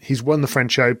 given he's won the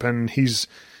French Open, he's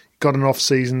got an off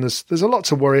season. There's a lot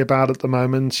to worry about at the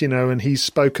moment, you know, and he's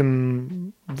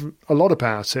spoken a lot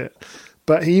about it.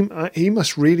 But he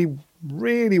must really,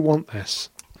 really want this.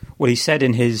 Well, he said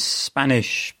in his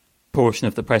Spanish portion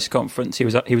of the press conference, he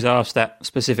was asked that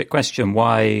specific question: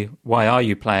 why are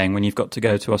you playing when you've got to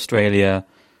go to Australia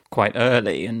quite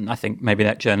early? And I think maybe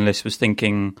that journalist was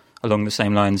thinking along the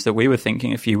same lines that we were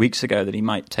thinking a few weeks ago, that he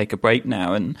might take a break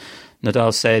now. And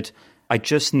Nadal said, I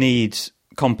just need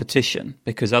competition,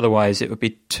 because otherwise it would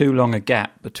be too long a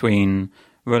gap between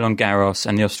Roland Garros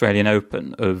and the Australian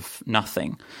Open of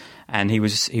nothing. And he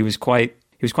was quite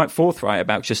forthright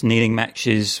about just needing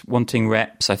matches, wanting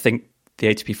reps. I think the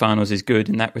ATP Finals is good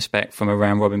in that respect from a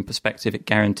round-robin perspective. It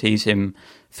guarantees him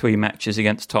 3 matches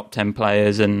against top 10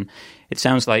 players, and it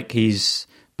sounds like he's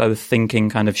both thinking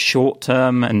kind of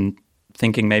short-term and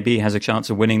thinking maybe he has a chance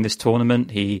of winning this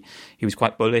tournament. He was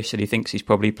quite bullish that he thinks he's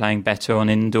probably playing better on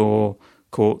indoor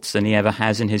courts than he ever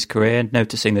has in his career,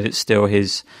 noticing that it's still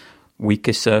his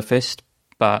weakest surface,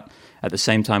 but at the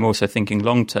same time also thinking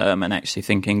long-term and actually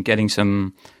thinking getting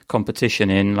some competition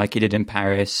in, like he did in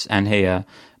Paris and here,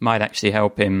 might actually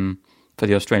help him for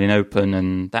the Australian Open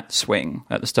and that swing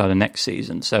at the start of next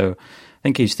season. So I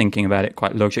think he's thinking about it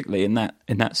quite logically in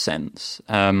that sense.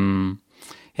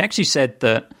 He actually said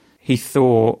that he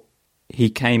thought he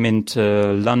came into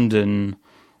London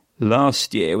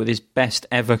last year with his best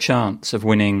ever chance of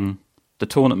winning the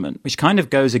tournament, which kind of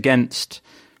goes against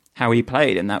how he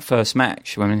played in that first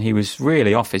match when he was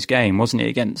really off his game, wasn't he,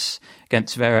 against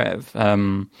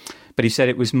Zverev? But he said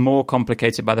it was more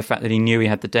complicated by the fact that he knew he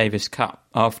had the Davis Cup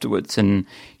afterwards and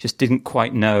just didn't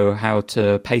quite know how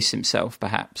to pace himself,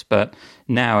 perhaps. But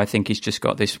now I think he's just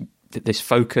got this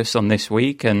focus on this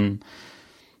week, and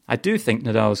I do think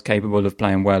Nadal's capable of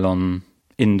playing well on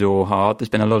indoor hard. There's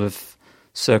been a lot of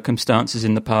circumstances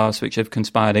in the past which have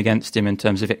conspired against him in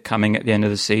terms of it coming at the end of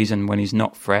the season when he's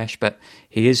not fresh, but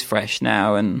he is fresh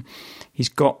now, and he's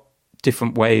got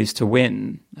different ways to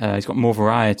win. He's got more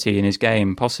variety in his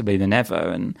game possibly than ever,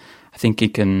 and I think he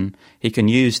can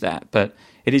use that. But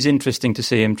it is interesting to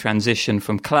see him transition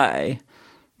from clay,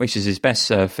 which is his best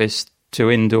surface, to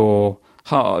indoor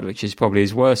hard, which is probably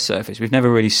his worst surface. We've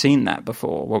never really seen that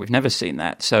before. Well, we've never seen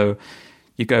that. So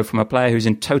you go from a player who's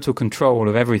in total control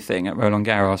of everything at Roland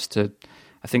Garros to,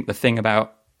 I think the thing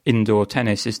about indoor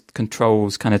tennis is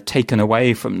control's kind of taken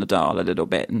away from Nadal a little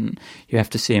bit, and you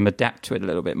have to see him adapt to it a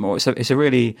little bit more. So it's a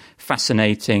really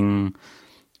fascinating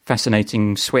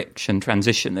switch and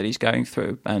transition that he's going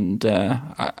through, and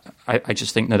I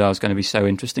just think Nadal's going to be so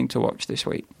interesting to watch this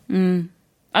week.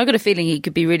 I've got a feeling he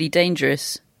could be really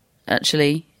dangerous,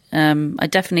 actually. I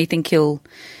definitely think he'll...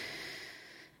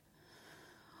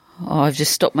 Oh, I've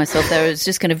just stopped myself there. I was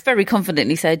just going to very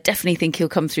confidently say I definitely think he'll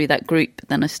come through that group. But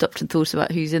then I stopped and thought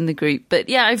about who's in the group. But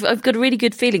yeah, I've got a really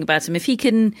good feeling about him. If he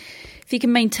can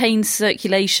maintain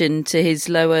circulation to his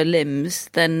lower limbs,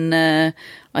 then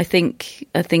I think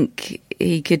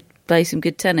he could play some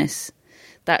good tennis.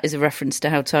 That is a reference to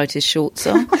how tight his shorts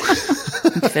are.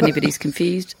 If anybody's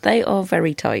confused, they are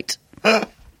very tight.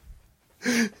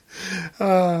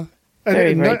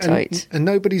 Very tight. And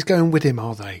nobody's going with him,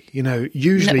 are they? You know,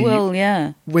 usually,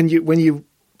 yeah. When you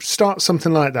start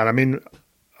something like that, I mean,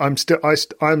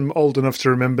 I'm old enough to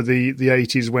remember the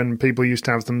 80s when people used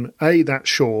to have them that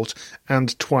short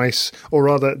and twice, or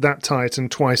rather that tight and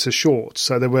twice as short.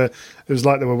 So it was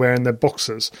like they were wearing their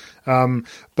boxers.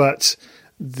 But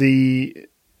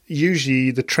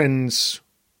usually the trends,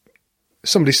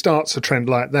 somebody starts a trend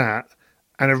like that,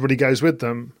 and everybody goes with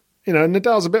them. You know,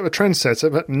 Nadal's a bit of a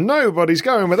trendsetter, but nobody's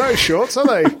going with those shorts, are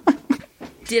they?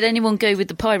 Did anyone go with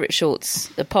the pirate shorts,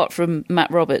 apart from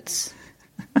Matt Roberts,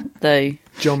 though?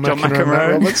 John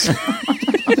McEnroe and Matt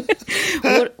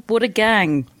Roberts. What a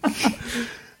gang.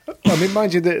 I mean,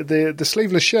 mind you, the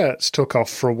sleeveless shirts took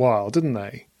off for a while, didn't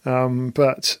they?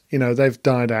 But, you know, they've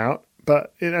died out.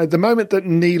 But the moment that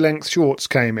knee-length shorts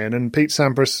came in, and Pete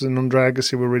Sampras and Andre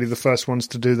Agassi were really the first ones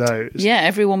to do those. Yeah,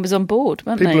 everyone was on board,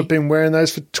 weren't People they? have been wearing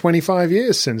those for 25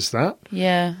 years since that.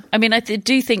 Yeah. I mean, I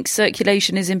do think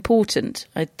circulation is important.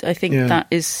 I think that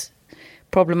is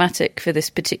problematic for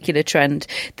this particular trend.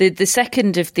 The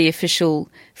second of the official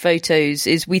photos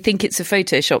is, we think it's a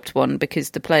photoshopped one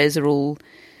because the players are all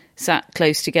sat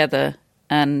close together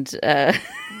and...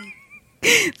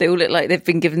 they all look like they've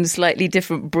been given slightly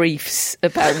different briefs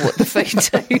about what the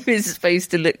photo is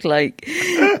supposed to look like.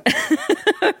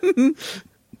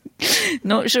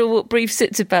 Not sure what brief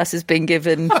Tsitsipas has been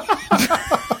given.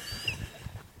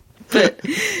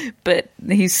 but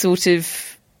he's sort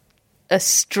of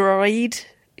astride.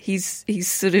 He's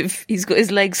got his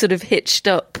legs sort of hitched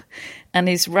up and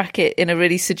his racket in a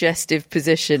really suggestive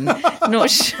position.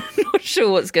 Not sure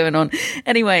what's going on.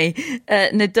 Anyway,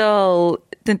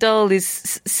 Nadal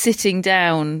is sitting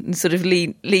down and sort of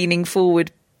leaning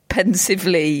forward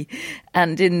pensively,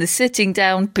 and in the sitting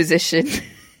down position,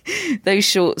 those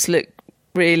shorts look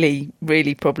really,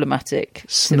 really problematic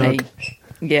Snug. to me.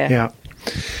 Yeah.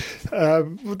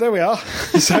 There we are.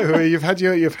 So you've had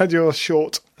your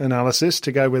short analysis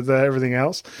to go with everything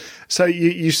else. So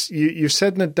you've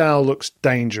said Nadal looks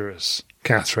dangerous,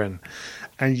 Catherine.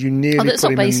 And you nearly that's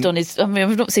not based on his... I mean,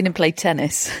 I've not seen him play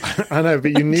tennis. I know,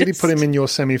 but you nearly put him in your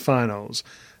semi-finals.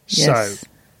 Yes. So,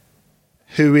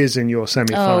 who is in your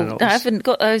semi-finals? I haven't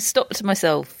got... I stopped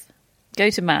myself.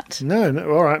 Go to Matt. No.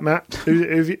 All right, Matt.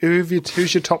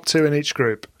 Who's your top two in each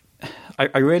group?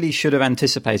 I really should have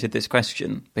anticipated this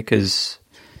question because...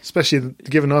 Especially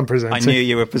given I'm presenting. I knew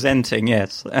you were presenting,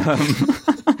 yes.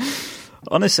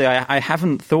 Honestly, I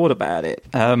haven't thought about it.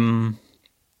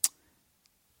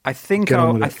 I think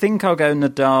I'll go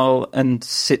Nadal and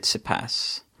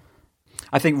Tsitsipas.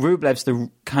 I think Rublev's the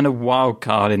kind of wild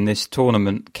card in this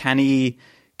tournament. Can he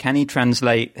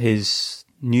translate his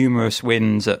numerous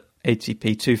wins at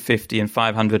ATP 250 and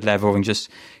 500 level and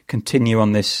just continue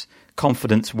on this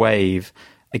confidence wave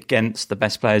against the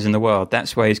best players in the world?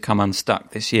 That's where he's come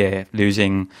unstuck this year,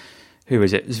 losing, who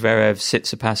is it, Zverev,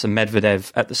 Tsitsipas and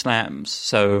Medvedev at the slams.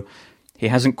 So he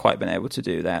hasn't quite been able to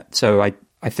do that. So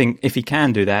I think if he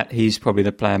can do that, he's probably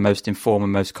the player most informed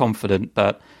and most confident,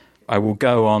 but I will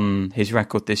go on his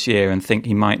record this year and think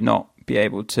he might not be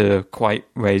able to quite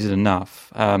raise it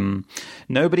enough.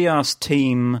 Nobody asked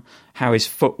Thiem how his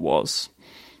foot was.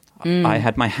 I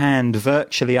had my hand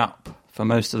virtually up for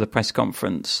most of the press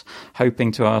conference,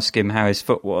 hoping to ask him how his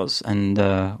foot was, and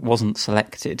wasn't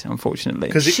selected, unfortunately.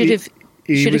 Because should have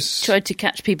tried to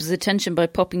catch people's attention by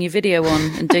popping your video on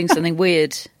and doing something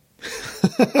weird.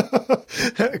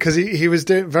 Because he was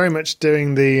very much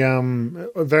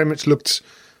looked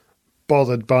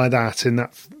bothered by that in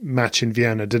that match in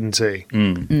Vienna, didn't he?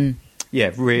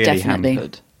 Yeah, really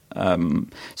Definitely. hampered.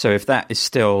 So if that is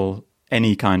still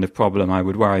any kind of problem, I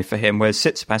would worry for him. Whereas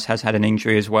Tsitsipas has had an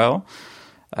injury as well.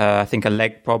 I think a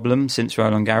leg problem since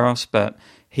Roland Garros, but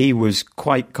he was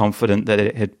quite confident that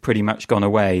it had pretty much gone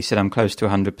away. He said, I'm close to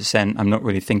 100%. I'm not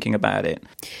really thinking about it.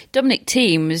 Dominic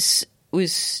Thiem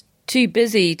was too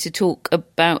busy to talk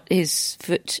about his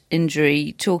foot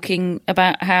injury, talking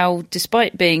about how,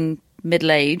 despite being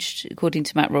middle-aged, according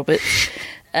to Matt Roberts,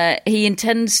 he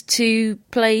intends to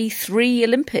play 3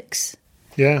 Olympics.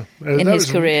 Yeah, in his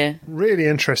career. Really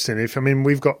interesting.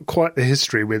 We've got quite the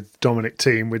history with Dominic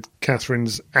Thiem, with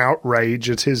Catherine's outrage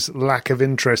at his lack of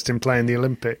interest in playing the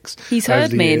Olympics. He's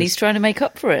heard me, and he's trying to make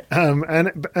up for it.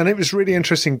 And it was really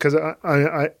interesting because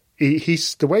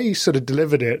he's the way he sort of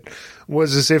delivered it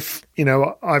was as if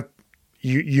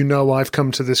I've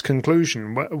come to this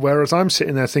conclusion. Whereas I'm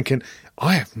sitting there thinking,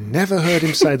 I have never heard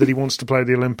him say that he wants to play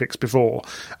the Olympics before.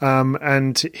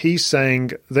 And he's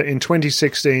saying that in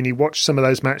 2016, he watched some of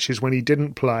those matches when he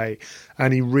didn't play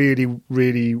and he really,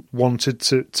 really wanted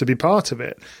to be part of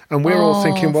it. And we're all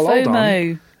thinking, well, FOMO.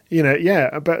 Hold on.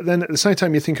 Yeah. But then at the same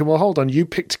time, you're thinking, well, hold on, you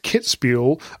picked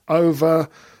Kitzbühel over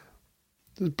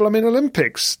the blooming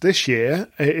Olympics this year,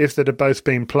 if they'd have both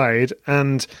been played.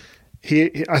 And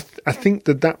I think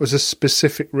that was a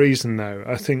specific reason, though.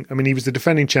 He was the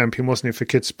defending champion, wasn't he, for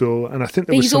Kitzbühel? And I think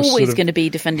he's always going to be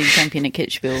defending champion at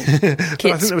Kitzbühel. I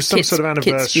think there was some sort of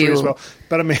anniversary as well.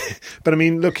 But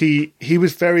look, he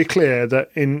was very clear that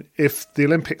if the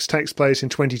Olympics takes place in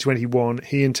 2021,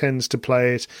 he intends to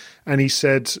play it. And he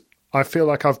said, I feel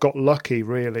like I've got lucky,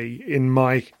 really, in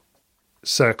my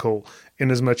circle, in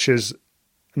as much as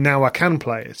now I can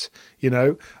play it,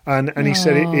 and he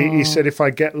said if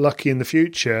I get lucky in the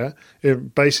future,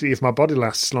 if my body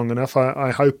lasts long enough,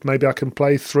 I hope maybe I can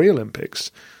play 3 Olympics.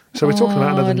 So we're talking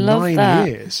about another 9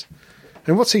 years.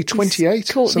 And what's he, 28? He's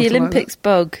caught the Olympics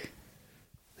bug.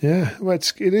 Yeah, well,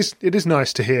 it is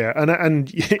nice to hear,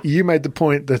 and you made the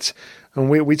point that, and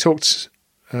we talked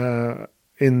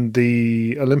in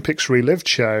the Olympics Relived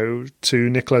show to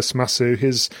Nicolas Massu,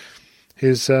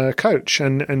 his coach,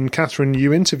 and Catherine,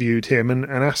 you interviewed him and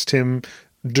asked him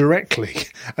directly,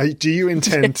 do you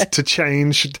intend to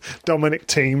change Dominic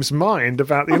Thiem's mind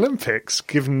about the Olympics,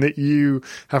 given that you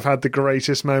have had the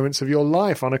greatest moments of your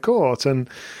life on a court?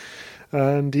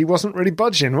 And he wasn't really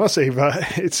budging, was he?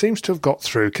 But it seems to have got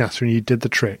through, Catherine. You did the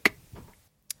trick.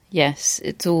 Yes,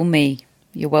 it's all me.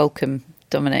 You're welcome,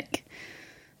 Dominic.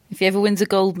 If he ever wins a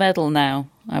gold medal now,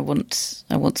 I want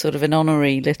sort of an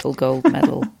honorary little gold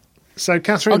medal. So,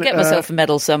 Catherine, I'll get myself a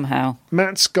medal somehow.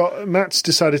 Matt's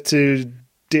decided to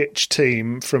ditch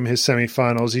Thiem from his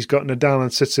semi-finals. He's got Nadal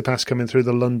and Tsitsipas coming through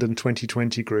the London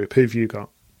 2020 group. Who have you got?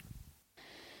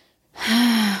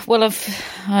 Well,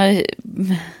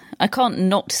 I can't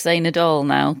not say Nadal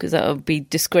now, because that would be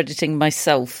discrediting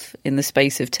myself in the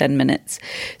space of 10 minutes.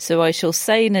 So I shall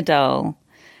say Nadal.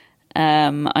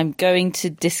 I'm going to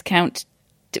discount,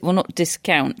 well, not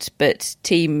discount, but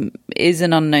Thiem is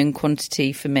an unknown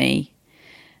quantity for me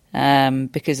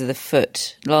because of the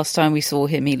foot. Last time we saw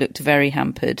him, he looked very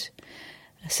hampered.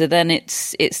 So then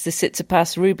it's the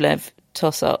Tsitsipas-Rublev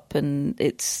toss-up, and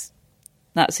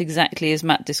that's exactly as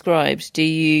Matt described. Do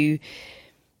you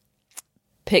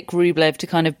pick Rublev to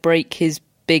kind of break his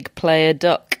big player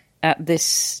duck at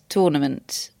this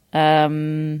tournament?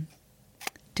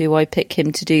 Do I pick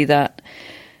him to do that?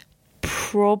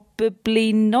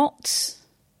 Probably not.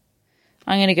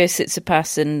 I'm going to go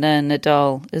Tsitsipas and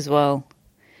Nadal as well.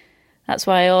 That's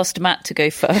why I asked Matt to go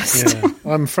first. Yeah,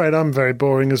 I'm afraid I'm very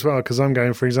boring as well, because I'm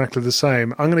going for exactly the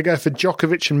same. I'm going to go for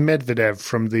Djokovic and Medvedev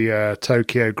from the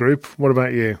Tokyo group. What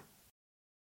about you?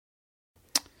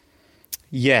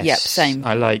 Yes. Yep, same.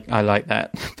 I like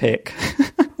that pick.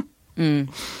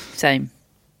 Same.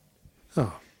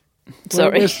 Oh.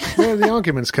 Sorry. Where are the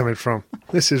arguments coming from?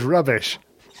 This is rubbish.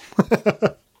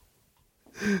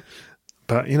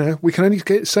 But, we can only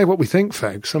say what we think,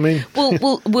 folks. I mean...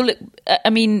 Well, I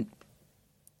mean,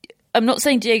 I'm not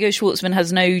saying Diego Schwartzman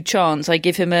has no chance. I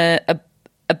give him a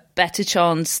better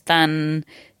chance than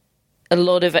a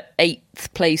lot of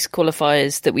 8th place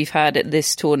qualifiers that we've had at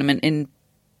this tournament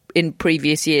in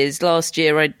previous years. Last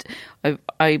year,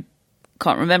 I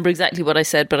can't remember exactly what I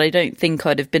said, but I don't think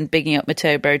I'd have been bigging up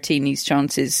Matteo Berrettini's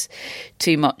chances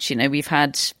too much. We've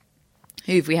had...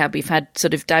 Who have we had? We've had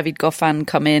sort of David Goffin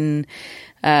come in.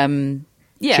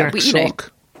 Jack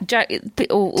Sock.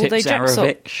 Although Jack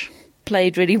Sock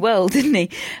played really well, didn't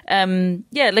he?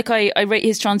 I rate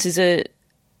his chances are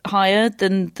higher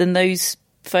than those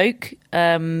folk.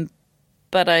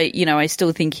 But I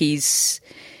still think he's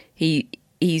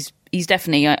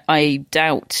definitely. I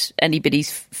doubt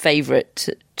anybody's favourite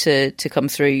to come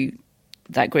through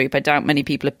that group. I doubt many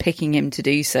people are picking him to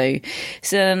do so.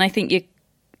 So, and I think you're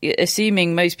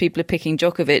assuming most people are picking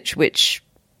Djokovic, which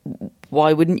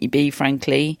why wouldn't you be,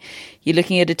 frankly? You're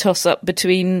looking at a toss-up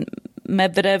between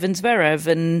Medvedev and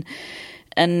Zverev,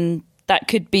 and that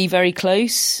could be very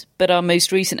close, but our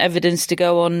most recent evidence to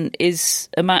go on is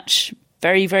a match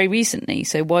very, very recently.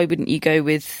 So why wouldn't you go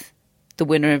with the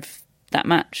winner of that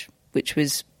match, which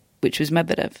was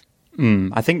Medvedev?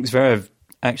 I think Zverev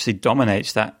actually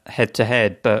dominates that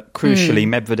head-to-head, but crucially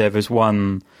Medvedev has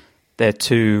won their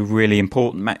two really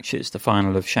important matches, the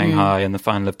final of Shanghai and the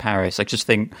final of Paris. I just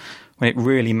think when it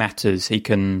really matters, he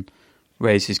can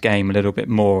raise his game a little bit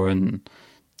more, and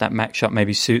that matchup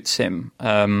maybe suits him.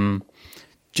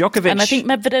 Djokovic... And I think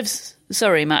Medvedev's...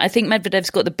 Sorry, Matt. I think Medvedev's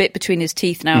got the bit between his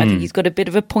teeth now. I think he's got a bit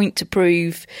of a point to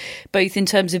prove, both in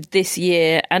terms of this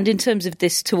year and in terms of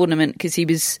this tournament, because he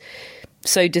was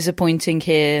so disappointing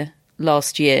here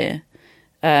last year.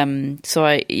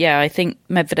 I think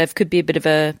Medvedev could be a bit of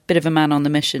a man on the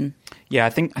mission. Yeah, I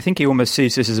think he almost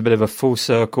sees this as a bit of a full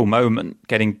circle moment,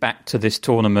 getting back to this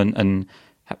tournament and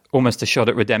almost a shot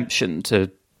at redemption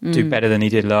to do better than he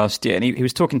did last year. And he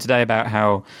was talking today about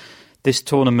how this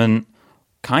tournament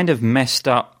kind of messed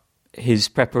up his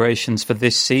preparations for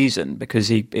this season, because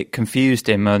it confused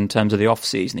him in terms of the off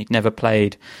season. He'd never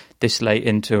played this late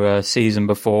into a season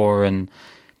before, and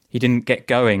he didn't get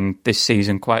going this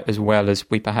season quite as well as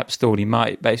we perhaps thought he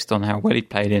might, based on how well he'd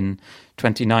played in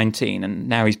 2019. And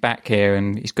now he's back here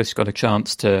and he's just got a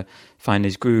chance to find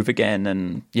his groove again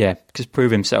and, just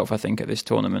prove himself, I think, at this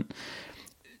tournament.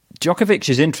 Djokovic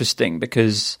is interesting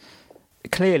because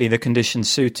clearly the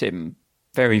conditions suit him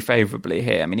very favourably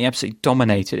here. I mean, he absolutely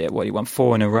dominated it. He won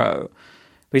 4 in a row.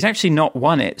 But he's actually not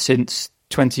won it since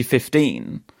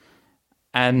 2015.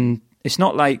 And it's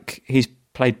not like he's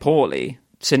played poorly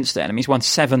since then. I mean, he's won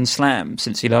 7 slams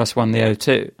since he last won the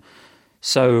O2.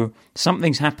 So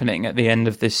something's happening at the end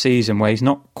of this season where he's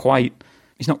not quite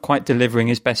delivering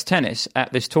his best tennis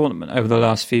at this tournament over the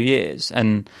last few years.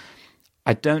 And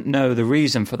I don't know the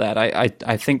reason for that.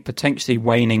 I think potentially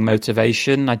waning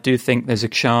motivation. I do think there's a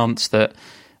chance that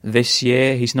this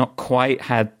year he's not quite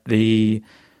had the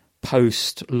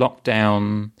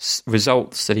post-lockdown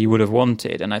results that he would have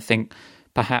wanted. And I think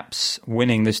perhaps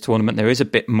winning this tournament, there is a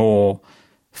bit more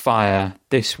fire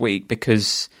this week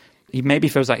because he maybe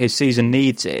feels like his season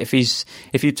needs it. If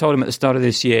you told him at the start of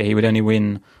this year he would only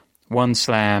win one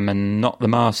slam and not the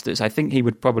Masters, I think he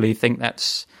would probably think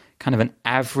that's kind of an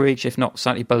average, if not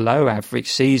slightly below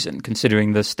average season,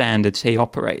 considering the standards he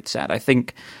operates at. I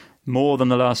think more than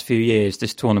the last few years,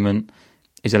 this tournament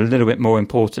is a little bit more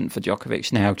important for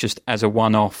Djokovic now, just as a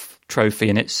one-off trophy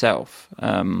in itself.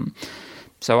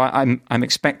 So I'm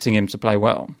expecting him to play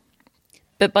well.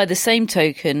 But by the same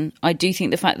token, I do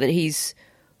think the fact that he's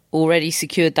already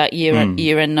secured that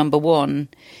year-end number one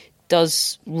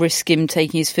does risk him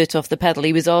taking his foot off the pedal.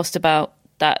 He was asked about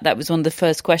that. That was one of the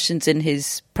first questions in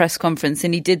his press conference,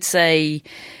 and he did say,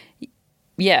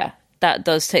 yeah, that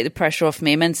does take the pressure off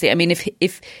me immensely. I mean,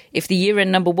 if the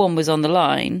year-end number one was on the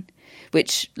line,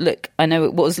 which, look, I know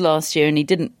it was last year and he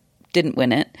didn't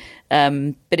win it,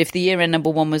 but if the year-end number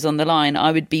one was on the line,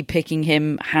 I would be picking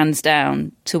him hands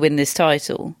down to win this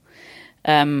title.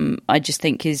 I just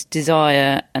think his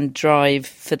desire and drive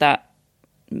for that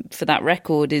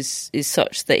record is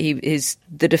such that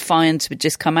the defiance would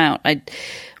just come out.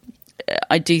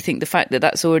 I do think the fact that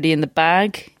that's already in the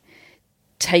bag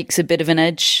takes a bit of an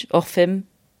edge off him,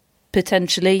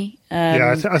 potentially.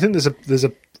 I think there's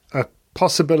a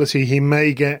possibility he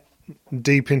may get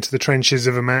deep into the trenches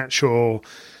of a match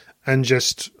and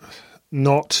just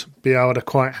not be able to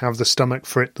quite have the stomach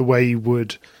for it the way he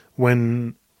would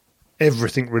when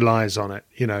everything relies on it,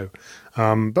 you know.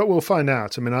 But we'll find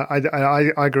out. I mean,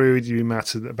 I agree with you,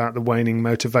 Matt, about the waning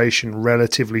motivation,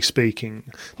 relatively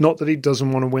speaking. Not that he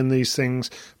doesn't want to win these things,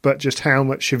 but just how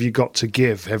much have you got to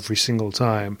give every single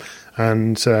time?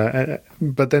 And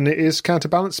but then it is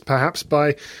counterbalanced, perhaps,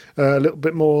 by a little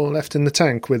bit more left in the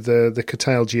tank with the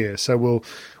curtailed year. So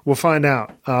we'll find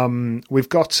out. We've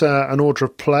got an order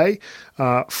of play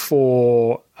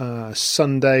for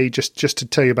Sunday. Just to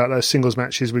tell you about those singles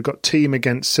matches, we've got Thiem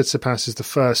against Tsitsipas is the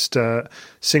first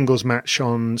singles match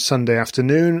on Sunday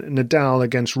afternoon. Nadal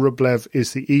against Rublev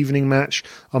is the evening match.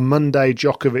 On Monday,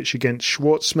 Djokovic against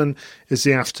Schwartzman is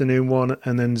the afternoon one,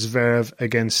 and then Zverev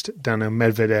against Daniil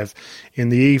Medvedev in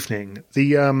the evening.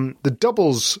 The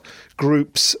doubles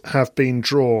groups have been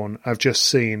drawn, I've just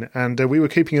seen, and we were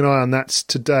keeping an eye on that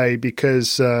today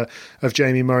because of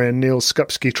Jamie Murray and Neil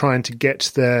Skupski trying to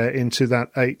get there into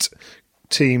that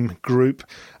 8-team group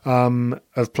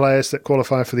of players that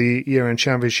qualify for the year-end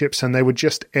championships, and they were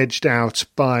just edged out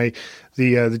by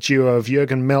the duo of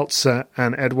Jürgen Melzer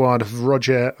and Eduard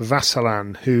Roger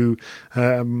Vasselin, who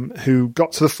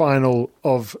got to the final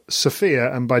of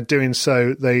Sofia, and by doing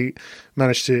so, they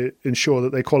managed to ensure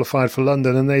that they qualified for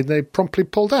London, and they promptly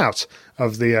pulled out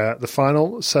of the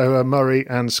final. So Murray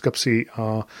and Skupski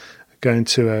are going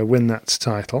to win that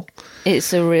title.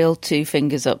 It's a real two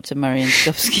fingers up to Murray and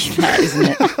Skupski, that, isn't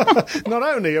it? Not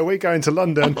only are we going to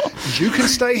London, you can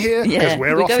stay here because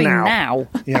we're off going now.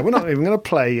 Yeah, we're not even going to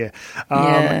play you.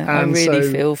 I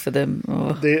really feel for them.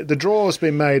 Oh. The draw's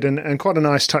been made, and quite a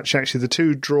nice touch, actually. The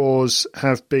two draws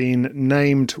have been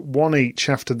named one each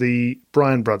after the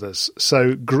Bryan brothers.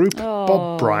 So Group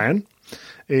Bob Bryan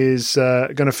is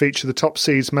going to feature the top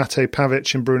seeds Mate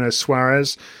Pavic and Bruno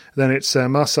Suarez. Then it's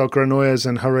Marcel Granollers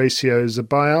and Horacio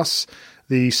Zeballos.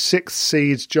 The 6th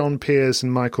seeds John Peers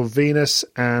and Michael Venus,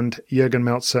 and Jürgen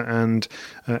Melzer and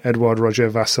Eduard Roger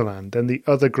Vasselin. Then the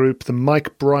other group, the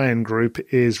Mike Bryan group,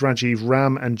 is Rajiv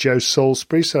Ram and Joe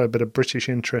Salisbury, so a bit of British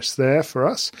interest there for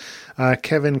us.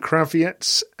 Kevin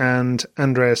Kravietz and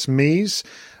Andreas Mies.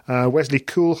 Wesley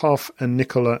Koolhof and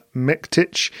Nikola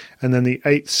Mektic, and then the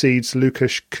 8th seeds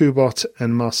Lukas Kubot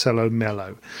and Marcelo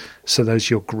Melo. So those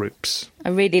are your groups. I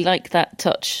really like that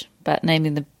touch about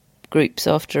naming the groups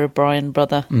after a Bryan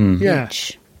brother. Yeah,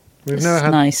 we've never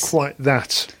had quite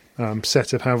that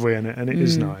setup, have we? And it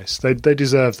is nice. They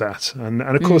deserve that, and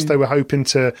of course they were hoping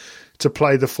to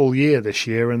play the full year this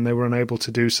year, and they were unable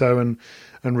to do so, and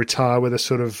retire with a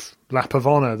sort of lap of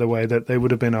honour the way that they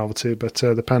would have been able to. But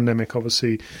the pandemic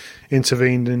obviously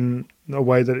intervened in a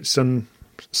way that it's done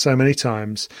so many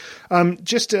times.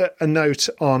 Just a note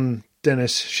on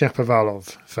Denis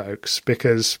Shapovalov, folks,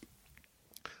 because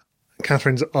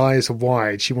Catherine's eyes are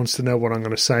wide. She wants to know what I'm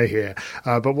going to say here.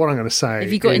 But what I'm going to say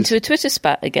Have you got into a Twitter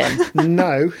spat again?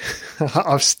 No.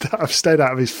 I've stayed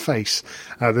out of his face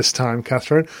this time,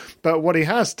 Catherine. But what he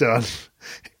has done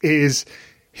is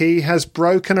he has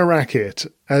broken a racket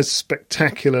as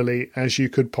spectacularly as you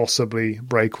could possibly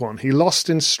break one. He lost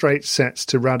in straight sets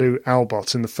to Radu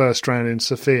Albot in the first round in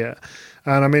Sofia.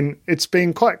 And I mean, it's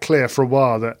been quite clear for a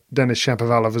while that Denis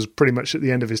Shapovalov was pretty much at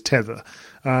the end of his tether.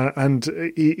 And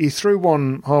he threw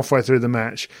one halfway through the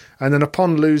match. And then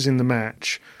upon losing the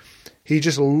match, he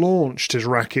just launched his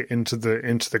racket into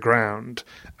the ground,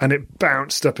 and it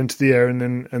bounced up into the air and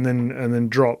then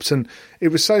dropped. And it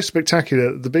was so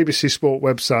spectacular that the BBC Sport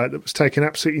website, that was taking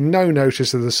absolutely no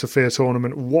notice of the Sofia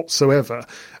tournament whatsoever,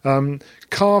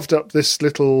 carved up this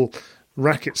little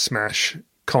racket smash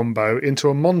combo into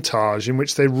a montage in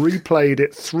which they replayed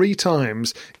it 3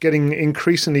 times, getting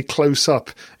increasingly close up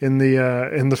in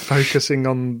the focusing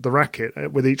on the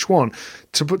racket with each one,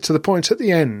 to the point at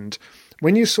the end.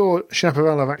 When you saw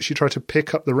Shapovalov actually try to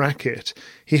pick up the racket,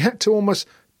 he had to almost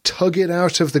tug it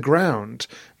out of the ground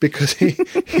because he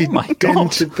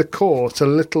dented the court a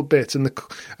little bit, and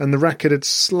the racket had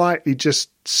slightly just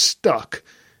stuck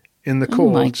in the court.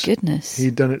 Oh my goodness!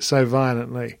 He'd done it so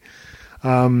violently,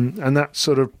 and that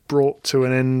sort of brought to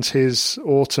an end his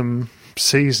autumn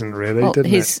season, really, didn't it?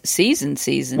 His season.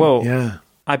 Well, yeah.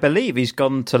 I believe he's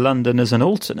gone to London as an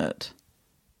alternate.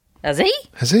 Has he?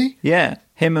 Has he? Yeah.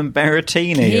 Him and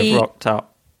Berrettini have rocked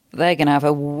up. They're going to have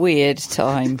a weird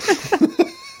time.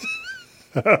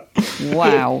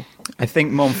 Wow. I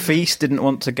think Monfils didn't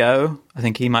want to go. I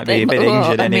think he might be a bit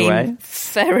injured anyway. Mean,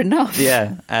 fair enough.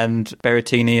 Yeah, and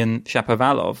Berrettini and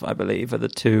Shapovalov, I believe, are the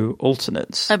 2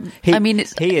 alternates.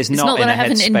 He is not in a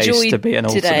headspace to be an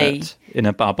alternate in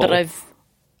a bubble. But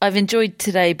I've enjoyed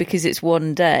today because it's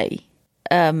one day.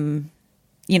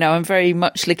 You know, I'm very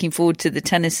much looking forward to the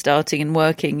tennis starting and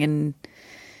working, and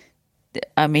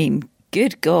I mean,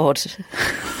 good God.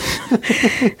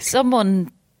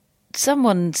 Someone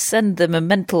send them a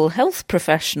mental health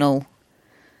professional.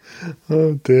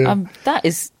 Oh dear. That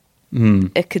is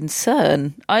a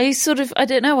concern. I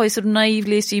don't know, I sort of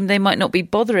naively assume they might not be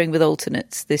bothering with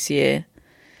alternates this year.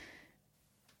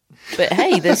 But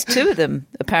hey, there's 2 of them,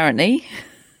 apparently.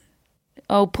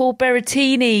 Oh, Paul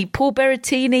Berrettini.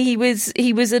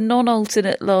 He was a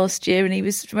non-alternate last year, and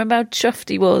remember how chuffed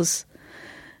he was?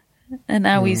 And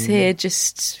now he's here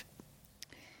just...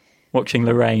 watching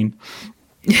Lorraine.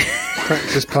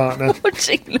 Practice partner.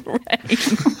 Watching Lorraine.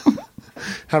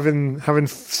 having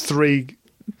 3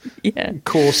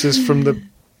 courses from the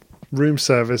room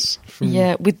service.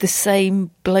 With the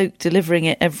same bloke delivering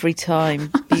it every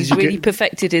time. He's really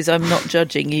perfected his "I'm not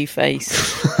judging you" face.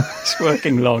 He's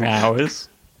working long hours.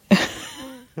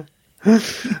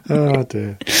 Oh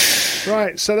dear.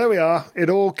 Right, so there we are. It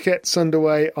all gets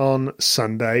underway on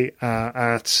Sunday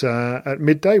at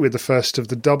midday with the first of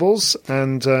the doubles,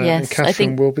 and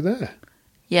Catherine will be there.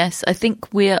 Yes, I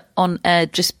think we're on air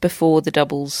just before the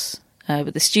doubles.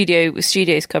 With the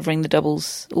studio's covering the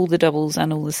doubles, all the doubles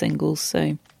and all the singles,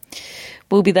 so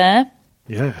we'll be there.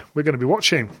 Yeah, we're going to be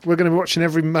watching. We're going to be watching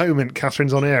every moment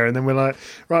Catherine's on air, and then we're like,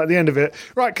 right at the end of it,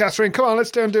 right, Catherine, come on, let's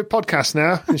do a podcast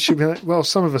now. And she'll be like, well,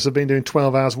 some of us have been doing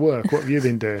 12 hours work. What have you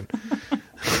been doing?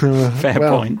 Fair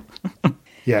point.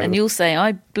 Yeah, and you'll say,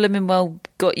 I blooming well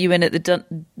got you in at the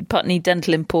Putney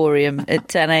Dental Emporium at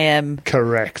 10 a.m.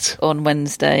 Correct. On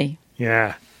Wednesday.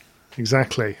 Yeah.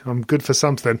 Exactly. I'm good for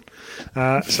something.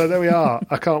 So there we are.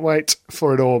 I can't wait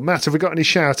for it all. Matt, have we got any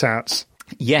shout-outs?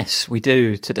 Yes, we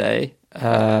do today.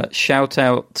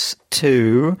 Shout-outs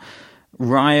to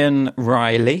Ryan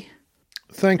Riley.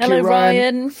 Thank you,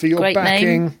 Ryan, for your Great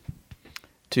backing. Name.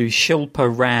 To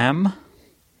Shilpa Ram.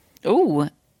 Oh,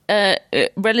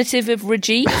 relative of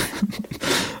Rajiv?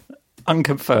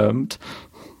 Unconfirmed.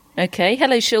 Okay.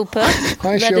 Hello, Shilpa.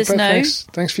 Hi, Let Shilpa. us know.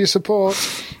 Thanks for your support.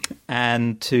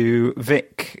 And to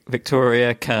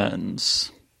Victoria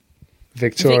Kearns.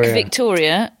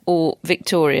 Victoria or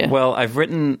Victoria? Well, I've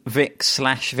written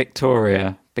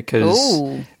Vic/Victoria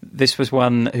because this was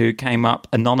one who came up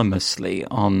anonymously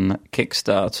on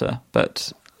Kickstarter,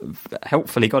 but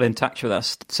helpfully got in touch with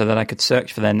us so that I could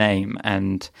search for their name.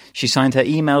 And she signed her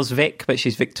emails Vic, but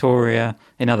she's Victoria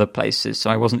in other places, so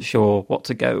I wasn't sure what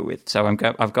to go with. So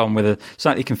I've gone with a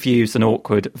slightly confused and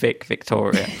awkward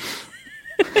Victoria.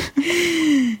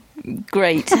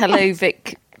 Great. Hello,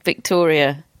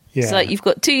 Victoria. Yeah. So you've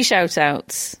got 2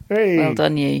 shout-outs. Hey. Well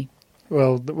done, you.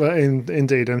 Well,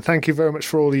 indeed, and thank you very much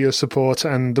for all of your support.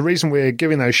 And the reason we're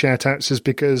giving those shout-outs is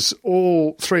because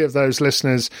all 3 of those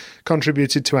listeners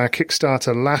contributed to our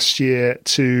Kickstarter last year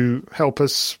to help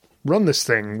us run this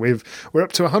thing. We're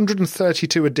up to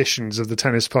 132 editions of the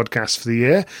Tennis Podcast for the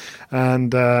year,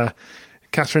 and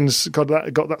Catherine's got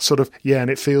that sort of, and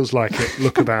it feels like it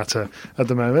look about her at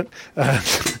the moment.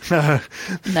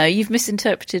 No, you've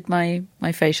misinterpreted my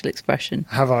facial expression.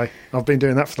 Have I? I've been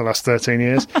doing that for the last 13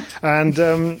 years. And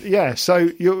so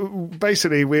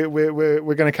basically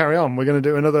we're going to carry on. We're going to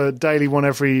do another daily one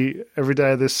every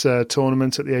day of this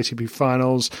tournament at the ATP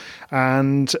Finals.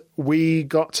 And we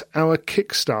got our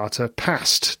Kickstarter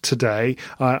passed today.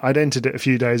 I'd entered it a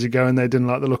few days ago and they didn't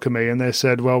like the look of me, and they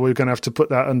said, well, we're going to have to put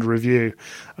that under review.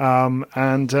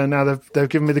 And now they've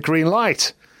given me the green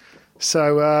light.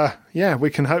 So, we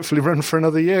can hopefully run for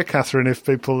another year, Catherine, if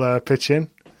people pitch in.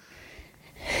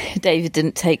 David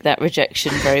didn't take that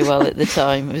rejection very well at the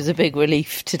time. It was a big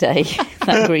relief today,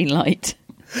 that green light.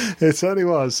 It certainly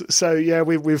was. So,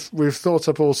 we've thought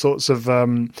up all sorts of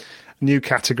new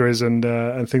categories and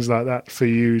things like that for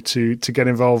you to get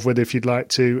involved with if you'd like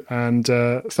to. And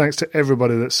thanks to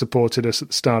everybody that supported us at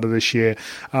the start of this year.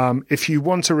 If you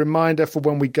want a reminder for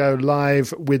when we go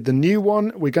live with the new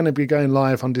one, we're going to be going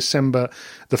live on December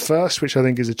the 1st, which I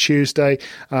think is a Tuesday.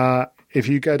 If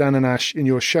you go down in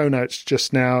your show notes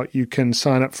just now, you can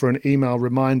sign up for an email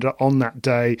reminder on that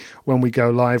day when we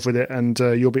go live with it, and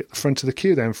you'll be at the front of the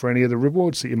queue then for any of the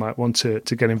rewards that you might want to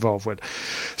get involved with.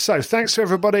 So thanks to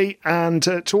everybody, and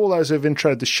to all those who have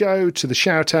introed the show, to the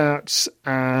shout-outs,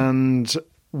 and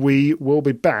we will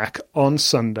be back on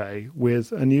Sunday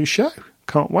with a new show.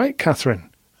 Can't wait, Catherine.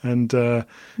 And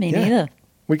Me neither.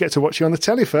 We get to watch you on the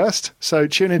telly first. So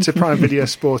tune into Prime Video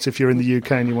Sport if you're in the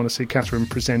UK and you want to see Catherine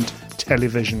present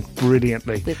television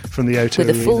brilliantly from the O2 with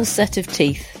a Arena. full set of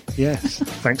teeth. Yes,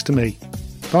 thanks to me.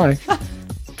 Bye.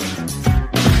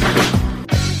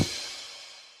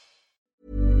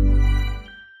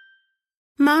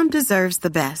 Mom deserves the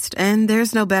best, and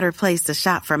there's no better place to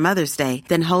shop for Mother's Day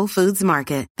than Whole Foods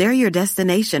Market. They're your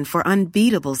destination for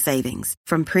unbeatable savings,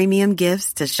 from premium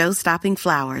gifts to show-stopping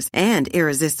flowers and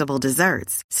irresistible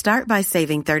desserts. Start by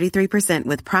saving 33%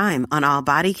 with Prime on all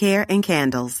body care and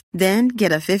candles. Then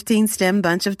get a 15-stem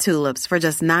bunch of tulips for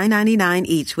just $9.99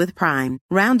 each with Prime.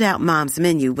 Round out Mom's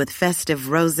menu with festive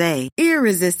rosé,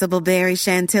 irresistible berry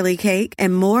chantilly cake,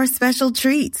 and more special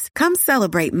treats. Come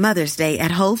celebrate Mother's Day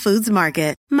at Whole Foods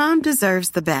Market. Mom deserves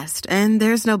the best, and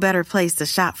there's no better place to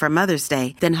shop for Mother's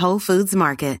Day than Whole Foods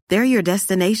Market. They're your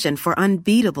destination for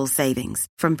unbeatable savings,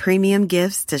 from premium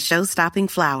gifts to show-stopping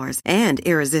flowers and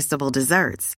irresistible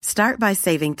desserts. Start by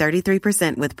saving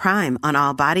 33% with Prime on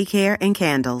all body care and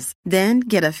candles. Then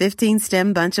get a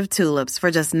 15-stem bunch of tulips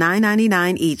for just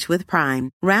 $9.99 each with Prime.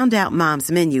 Round out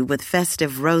Mom's menu with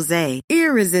festive rosé,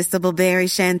 irresistible berry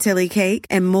chantilly cake,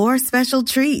 and more special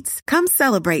treats. Come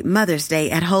celebrate Mother's Day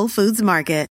at Whole Foods Market.